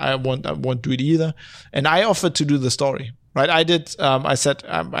can't, I won't do it either. And I offered to do the story, right? I did. I said,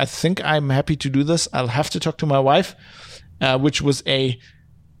 I think I'm happy to do this. I'll have to talk to my wife, which was a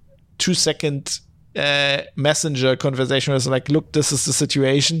 2-second messenger conversation. It was like, look, this is the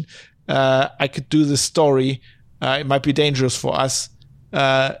situation. I could do this story. It might be dangerous for us.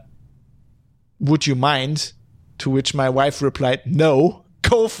 Would you mind? To which my wife replied, no,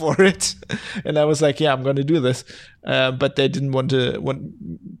 go for it. And I was like, yeah, I'm going to do this. But they didn't want to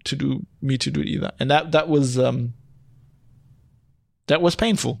do it either. And that was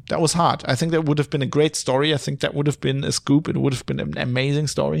painful. That was hard. I think that would have been a great story. I think that would have been a scoop. It would have been an amazing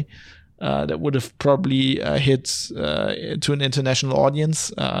story. that would have probably hit to an international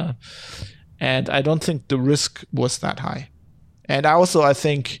audience. And I don't think the risk was that high. And I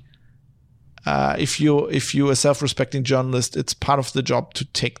think if you're a self-respecting journalist, it's part of the job to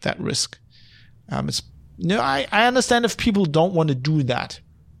take that risk. I understand if people don't want to do that,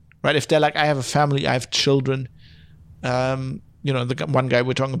 right? If they're like, I have a family, I have children. The one guy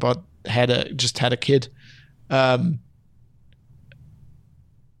we're talking about just had a kid. I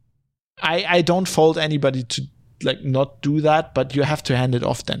don't fault anybody to like not do that, but you have to hand it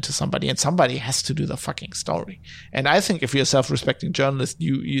off then to somebody, and somebody has to do the fucking story. And I think if you're a self-respecting journalist,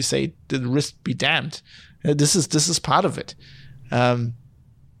 you say the risk be damned. This is part of it, right?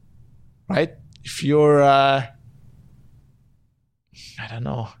 If you're, I don't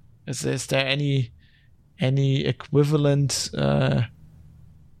know, is there any equivalent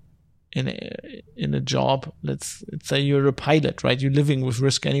in a job? Let's say you're a pilot, right? You're living with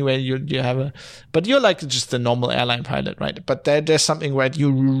risk anyway. But you're like just a normal airline pilot, right? But there's something where you're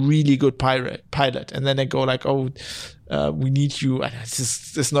a really good pilot, and then they go like, oh, we need you. And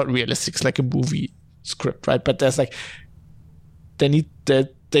it's not realistic. It's like a movie script, right? But there's like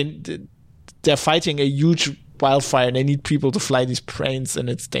they're fighting a huge wildfire and they need people to fly these planes and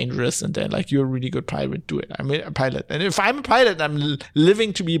it's dangerous, and they're like, you're a really good pilot, do it. I'm a pilot, and if I'm a pilot, I'm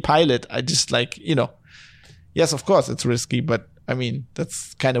living to be a pilot. I just like, yes, of course it's risky, but I mean,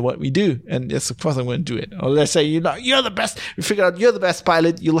 that's kind of what we do, and yes, of course I'm going to do it. Or let's say you're the best, we figure out you're the best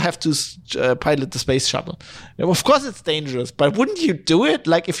pilot, you'll have to pilot the space shuttle. Of course it's dangerous, but wouldn't you do it?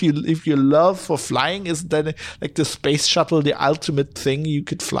 Like if you love for flying, isn't that like the space shuttle the ultimate thing you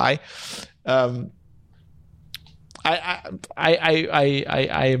could fly? I'm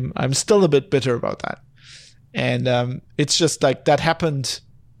still a bit bitter about that, and it's just like that happened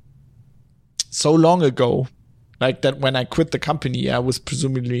so long ago, like that when I quit the company, I was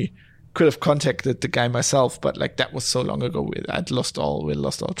presumably could have contacted the guy myself, but like that was so long ago, we lost all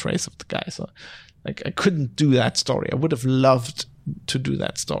trace of the guy, so like I couldn't do that story. I would have loved to do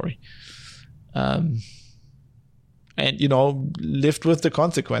that story. And, lived with the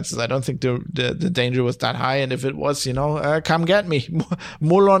consequences. I don't think the danger was that high. And if it was, come get me.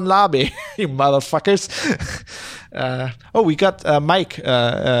 Molon Labe, you motherfuckers. We got Mike,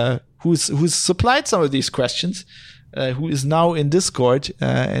 who's supplied some of these questions, who is now in Discord,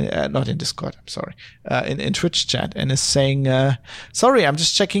 not in Discord, I'm sorry, in Twitch chat, and is saying, sorry, I'm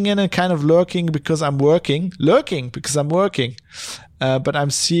just checking in and kind of lurking because I'm working. But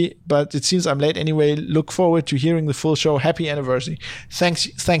it seems I'm late anyway. Look forward to hearing the full show. Happy anniversary.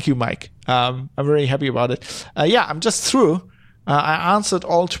 Thank you, Mike. I'm very happy about it. I'm just through. I answered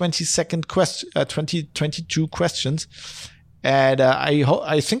all 22 questions, and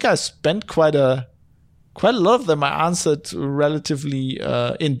I think I spent quite a lot of them. I answered relatively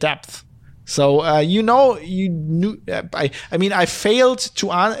in depth. So you knew. I failed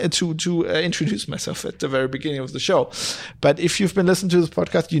to introduce myself at the very beginning of the show, but if you've been listening to this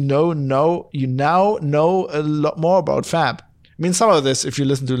podcast, you now know a lot more about Fab. I mean, some of this, if you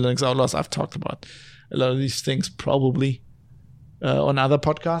listen to Linux Outlaws, I've talked about a lot of these things probably on other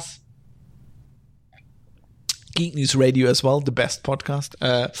podcasts. Geek News Radio as well, the best podcast.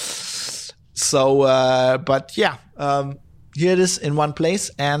 Here it is in one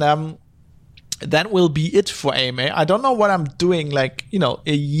place, and that will be it for AMA. I don't know what I'm doing, like,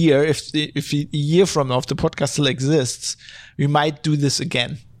 a year. If a year from now, if the podcast still exists, we might do this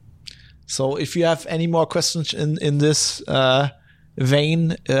again. So if you have any more questions in this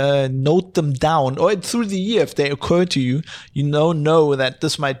vein, note them down, or through the year if they occur to you. Know that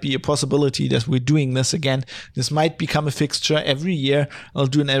this might be a possibility that we're doing this again. This might become a fixture every year. I'll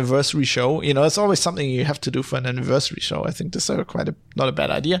do an anniversary show. It's always something you have to do for an anniversary show. I think this is not a bad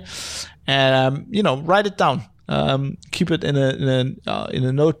idea. And write it down. Keep it in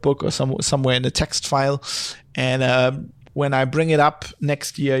a notebook or somewhere in a text file. And when I bring it up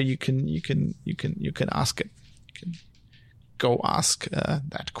next year, you can ask it. Go ask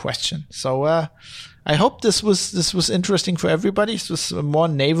that question. So I hope this was interesting for everybody. This was more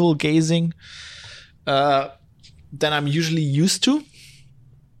navel gazing than I'm usually used to.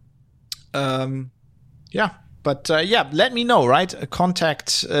 But let me know, right?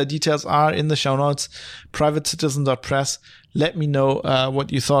 Contact details are in the show notes, privatecitizen.press. Let me know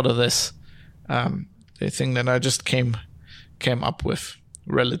what you thought of this. The thing that I just came up with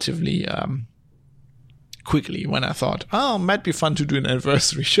relatively quickly when I thought, it might be fun to do an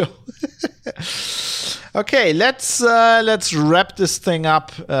anniversary show. Okay, let's wrap this thing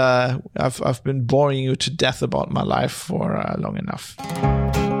up. I've been boring you to death about my life for long enough.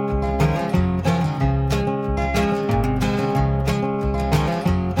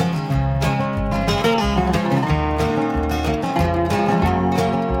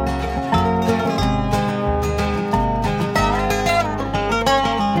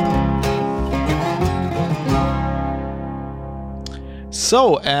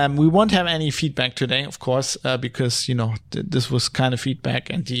 So we won't have any feedback today, of course, because, this was kind of feedback,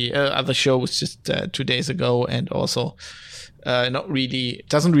 and the other show was just 2 days ago, and also not really,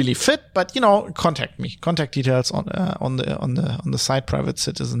 doesn't really fit, but, contact me. Contact details on the site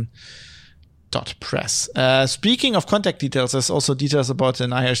privatecitizen.press. Speaking of contact details, there's also details about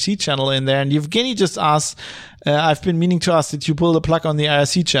an IRC channel in there, and Evgeny just asked, I've been meaning to ask, did you pull the plug on the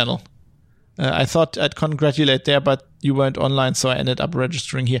IRC channel? I thought I'd congratulate there, but you weren't online, so I ended up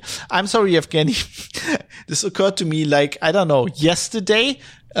registering here. I'm sorry, Evgeny. This occurred to me yesterday.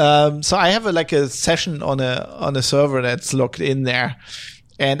 So I have a session on a server that's logged in there,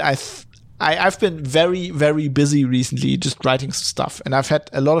 and I've been very, very busy recently just writing stuff, and I've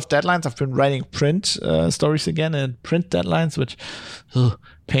had a lot of deadlines. I've been writing print stories again and print deadlines, which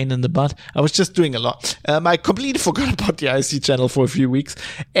pain in the butt. I was just doing a lot. I completely forgot about the IRC channel for a few weeks,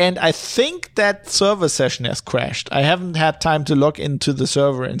 and I think that server session has crashed. I haven't had time to log into the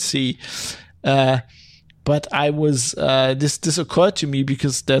server and see. But I was, this occurred to me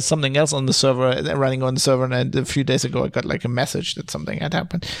because there's something else on the server, running on the server, and a few days ago I got a message that something had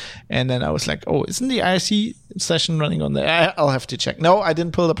happened. And then I was like, oh, isn't the IRC session running on there? I'll have to check. No, I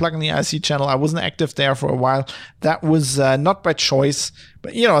didn't pull the plug on the IRC channel. I wasn't active there for a while. That was not by choice.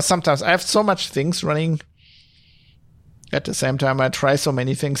 But, sometimes I have so much things running at the same time. I try so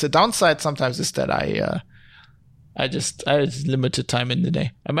many things. The downside sometimes is that I have limited time in the day.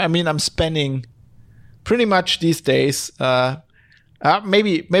 I'm spending pretty much these days,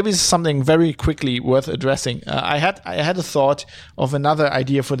 maybe it's something very quickly worth addressing. I had a thought of another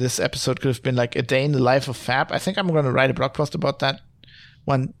idea for this episode. Could have been a day in the life of Fab. I think I'm going to write a blog post about that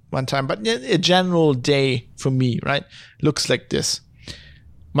one time. But a general day for me, right, looks like this.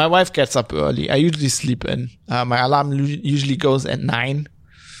 My wife gets up early. I usually sleep in. My alarm usually goes at 9.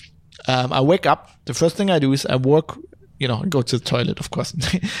 I wake up. The first thing I do is I work. Go to the toilet, of course.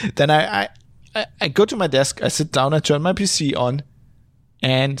 Then I go to my desk, I sit down, I turn my PC on,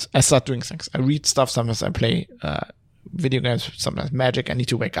 and I start doing things. I read stuff, sometimes I play video games, sometimes Magic. I need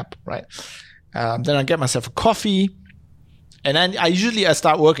to wake up, right? Then I get myself a coffee, and then I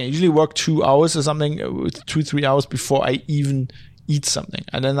start working. I usually work 2 hours or something, 2-3 hours before I even eat something.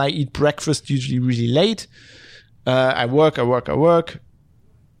 And then I eat breakfast, usually really late. I work.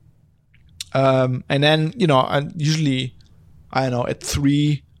 And then, I usually, at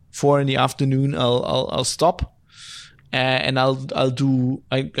 3-4 in the afternoon, I'll stop, and I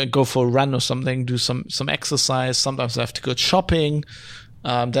go for a run or something, do some exercise. Sometimes I have to go shopping.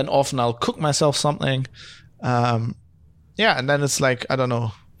 Then often I'll cook myself something. And then it's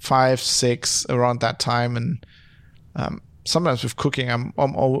 5-6 around that time, and sometimes with cooking I'm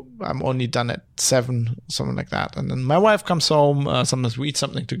only done at 7, something like that. And then my wife comes home. Sometimes we eat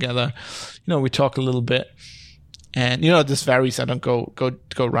something together. We talk a little bit. And this varies. I don't go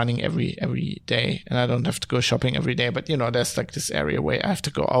running every day, and I don't have to go shopping every day. But there's this area where I have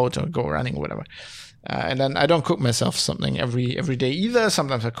to go out or go running or whatever. And then I don't cook myself something every day either.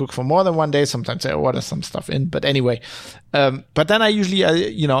 Sometimes I cook for more than one day. Sometimes I order some stuff in. But anyway, but then I usually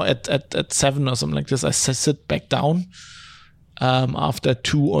at 7 or something like this, I sit back down after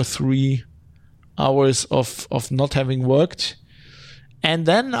 2 or 3 hours of not having worked, and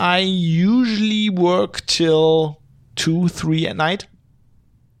then I usually work till 2-3 at night,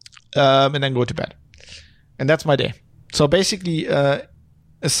 and then go to bed. And that's my day. So basically,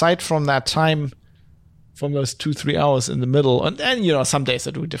 aside from that time, from those 2-3 hours in the middle, and some days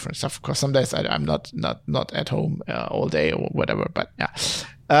I do different stuff. Of course, some days I'm not at home all day or whatever. But yeah,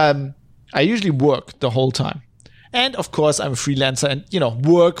 I usually work the whole time. And of course, I'm a freelancer, and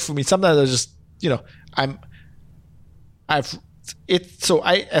work for me. Sometimes I just as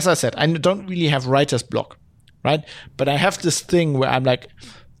I said, I don't really have writer's block, right? But I have this thing where I'm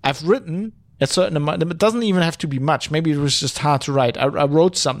I've written a certain amount. It doesn't even have to be much. Maybe it was just hard to write. I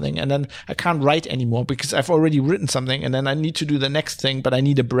wrote something, and then I can't write anymore because I've already written something, and then I need to do the next thing, but I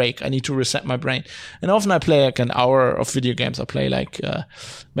need a break. I need to reset my brain. And often I play an hour of video games. I play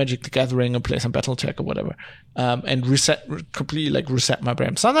Magic the Gathering, or play some BattleTech or whatever, and completely reset my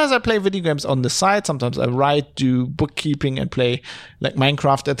brain. Sometimes I play video games on the side. Sometimes I write, do bookkeeping, and play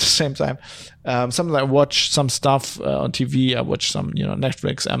Minecraft at the same time. Sometimes I watch some stuff on TV. I watch some,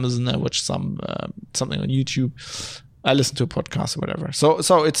 Netflix, Amazon. I watch some something on YouTube. I listen to a podcast or whatever. So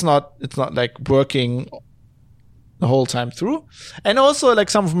it's not working the whole time through. And also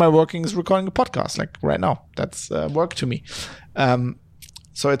some of my working is recording a podcast right now. That's work to me.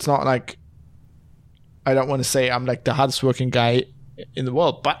 So it's not I don't want to say I'm the hardest working guy in the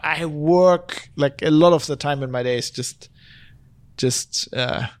world, but I work a lot of the time in my day is just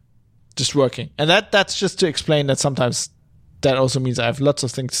working. And that's just to explain that sometimes that also means I have lots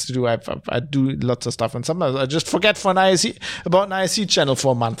of things to do. I do lots of stuff, and sometimes I just forget about an ISC channel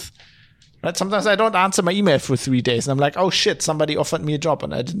for a month. Right? Sometimes I don't answer my email for 3 days, and I'm like, oh shit, somebody offered me a job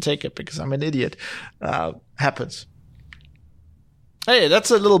and I didn't take it because I'm an idiot. Happens. Hey, that's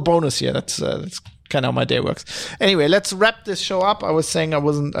a little bonus here. That's kind of how my day works. Anyway, let's wrap this show up. I was saying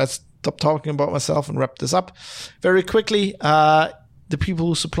I stopped talking about myself and wrap this up very quickly. The people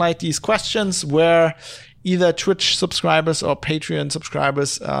who supplied these questions were either Twitch subscribers or Patreon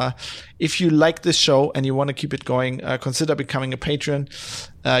subscribers. If you like this show and you want to keep it going, consider becoming a patron.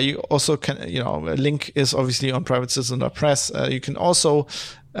 You also can, a link is obviously on privatecitizen.press. You can also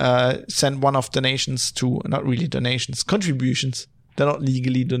send one-off donations to, not really donations, contributions. They're not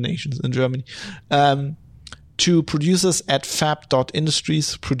legally donations in Germany. To producers at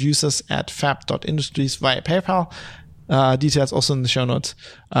fab.industries via PayPal. Details also in the show notes.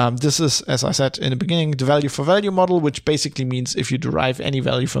 This is, as I said in the beginning, the value for value model, which basically means if you derive any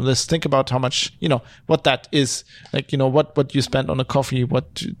value from this, think about how much, what that is. Like, what you spend on a coffee,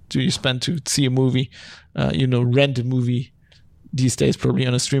 what do you spend to see a movie, rent a movie these days, probably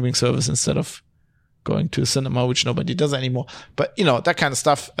on a streaming service instead of going to a cinema, which nobody does anymore. But, that kind of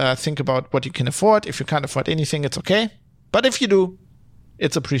stuff. Think about what you can afford. If you can't afford anything, it's okay. But if you do,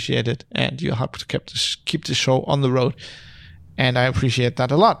 it's appreciated, and you help to keep the show on the road. And I appreciate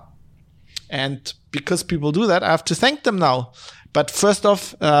that a lot. And because people do that, I have to thank them now. But first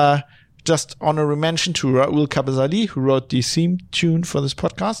off, just honorary mention to Raul Kabazali, who wrote the theme tune for this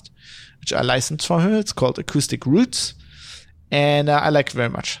podcast, which I licensed for her. It's called Acoustic Roots. And I like it very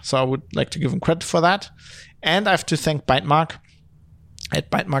much. So I would like to give him credit for that. And I have to thank Bytemark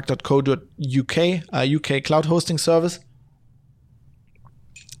at bytemark.co.uk, a UK cloud hosting service,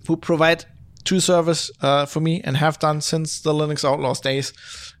 who provide 2 servers for me and have done since the Linux Outlaws days,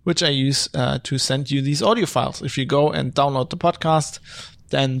 which I use to send you these audio files. If you go and download the podcast,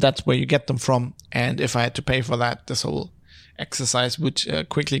 then that's where you get them from. And if I had to pay for that, this whole exercise would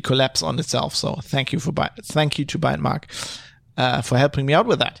quickly collapse on itself. So thank you to Bytemark for helping me out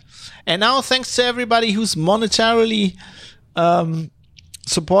with that. And now thanks to everybody who's monetarily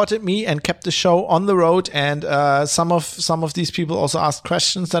supported me and kept the show on the road, and some of these people also asked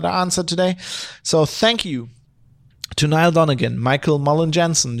questions that I answered today. So thank you to Niall Donegan, Michael Mullen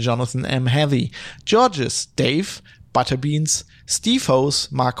Jensen, Jonathan M. Heavy, Georges, Dave, Butterbeans, Steve Hose,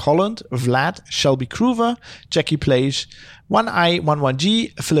 Mark Holland, Vlad, Shelby Kruver, Jackie Plage,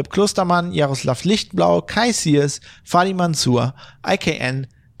 1i11G, Philipp Klostermann, Jaroslav Lichtblau, Kai Sears, Fadi Mansour, IKN,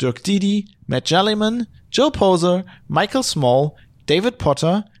 Dirk Didi, Matt Jellyman, Joe Poser, Michael Small, David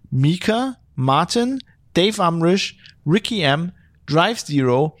Potter, Mika, Martin, Dave Umrish, Ricky M, Drive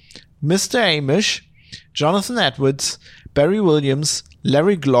Zero, Mr. Amish, Jonathan Edwards, Barry Williams,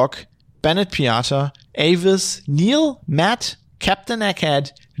 Larry Glock, Bennett Piata, Avis, Neil, Matt, Captain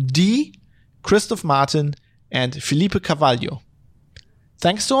Egghead, D, Christoph Martin, and Felipe Carvalho.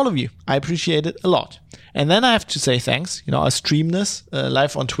 Thanks to all of you. I appreciate it a lot. And then I have to say thanks. I stream this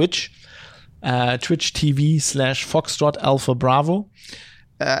live on Twitch. Twitch TV/Foxtrot Alpha Bravo.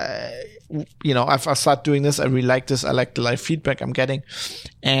 I've started doing this. I really like this. I like the live feedback I'm getting.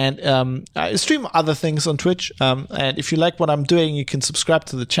 And I stream other things on Twitch. And if you like what I'm doing, you can subscribe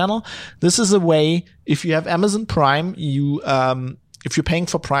to the channel. This is a way, if you have Amazon Prime, if you're paying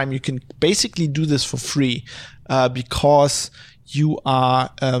for Prime, you can basically do this for free because you are...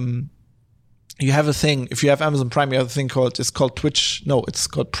 you have a thing, if you have Amazon Prime, you have a thing called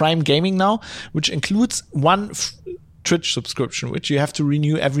Prime Gaming now, which includes one Twitch subscription, which you have to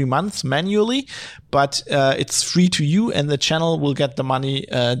renew every month manually, but it's free to you, and the channel will get the money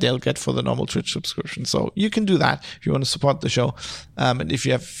they'll get for the normal Twitch subscription. So you can do that if you want to support the show. And if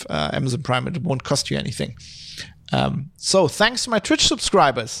you have Amazon Prime, it won't cost you anything. So thanks to my Twitch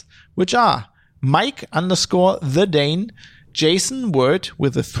subscribers, which are Mike_the Dane, Jason Word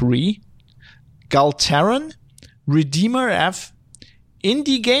with a 3, Galtaran, Redeemer F,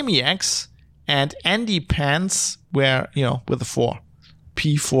 Indie Gamiacs, and Andy Pants, with a 4.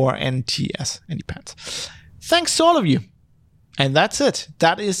 P4NTS, Andy Pants. Thanks to all of you. And that's it.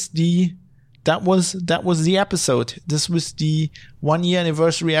 That was the episode. This was the 1-year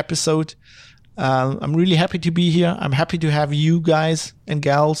anniversary episode. I'm really happy to be here. I'm happy to have you guys and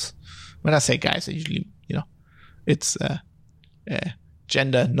gals. When I say guys, I usually, it's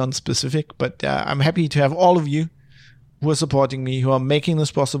gender non-specific, but I'm happy to have all of you who are supporting me, who are making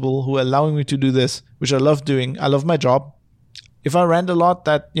this possible, who are allowing me to do this, which I love doing. I love my job. If I rant a lot,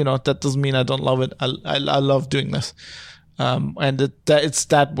 that doesn't mean I don't love it. I love doing this. And it's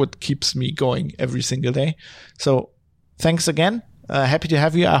that what keeps me going every single day. So thanks again. Happy to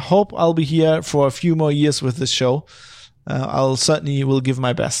have you. I hope I'll be here for a few more years with this show. I'll certainly will give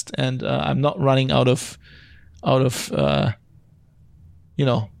my best, and I'm not running out of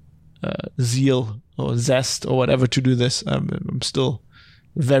zeal or zest or whatever to do this. I'm still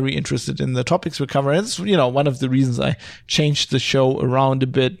very interested in the topics we're covering. It's one of the reasons I changed the show around a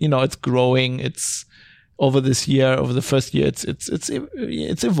bit. It's growing. It's over the first year,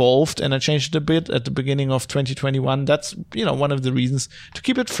 it's evolved, and I changed it a bit at the beginning of 2021. That's one of the reasons to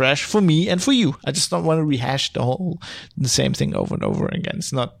keep it fresh for me and for you. I just don't want to rehash the same thing over and over again.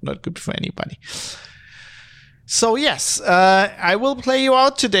 It's not good for anybody. So yes, I will play you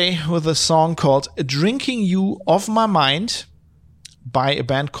out today with a song called "Drinking You Off My Mind" by a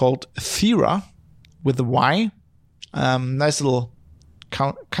band called Thera with a Y. Nice little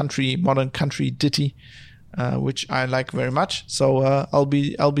modern country ditty. Which I like very much. So I'll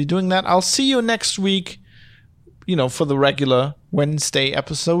be doing that. I'll see you next week, for the regular Wednesday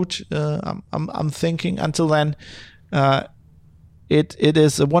episode. I'm thinking. Until then, it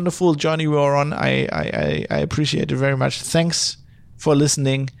is a wonderful journey we're on. I appreciate it very much. Thanks for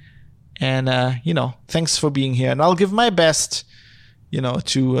listening, and thanks for being here. And I'll give my best,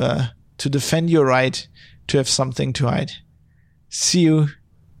 to defend your right to have something to hide. See you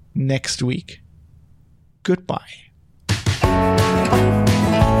next week. Goodbye.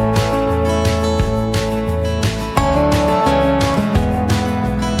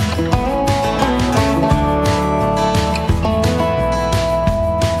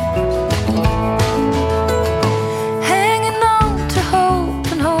 Hanging on to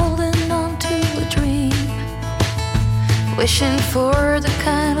hope and holding on to a dream, wishing for the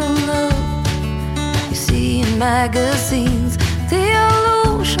kind of love you see in magazines. The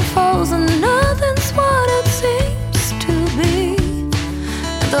illusion falls and nothing's what it seems to be.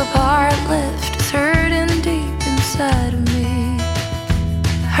 The part left is hurting deep inside of me.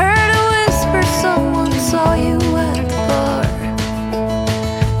 Heard a whisper, someone saw you at the bar.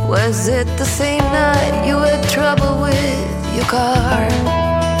 Was it the same night you had trouble with your car?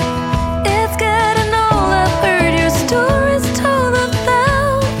 It's getting old, I've heard your stories told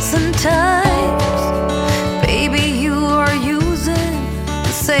 1,000 times.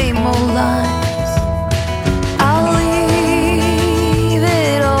 Same old lines. I'll leave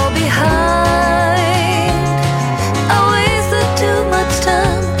it all behind. I wasted too much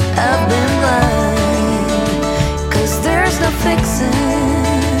time, I've been blind. 'Cause there's no fixing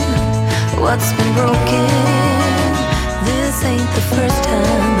what's been broken. This ain't the first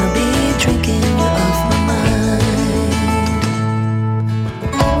time I'll be drinking you off my mind.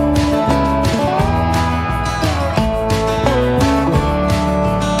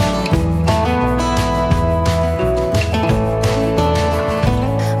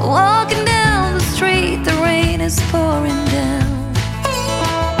 Pouring down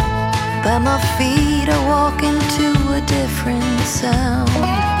by my feet, I walk into a different sound.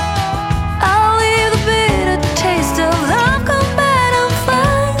 I'll leave the bitter taste of love, come back, I'm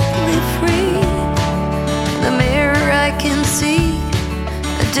finally free. The mirror, I can see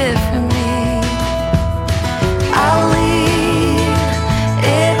a different me. I'll leave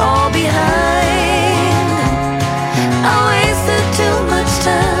it all behind. I wasted too much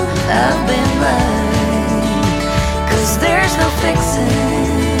time, I've been blind. There's no fixing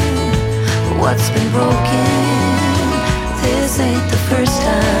what's been broken.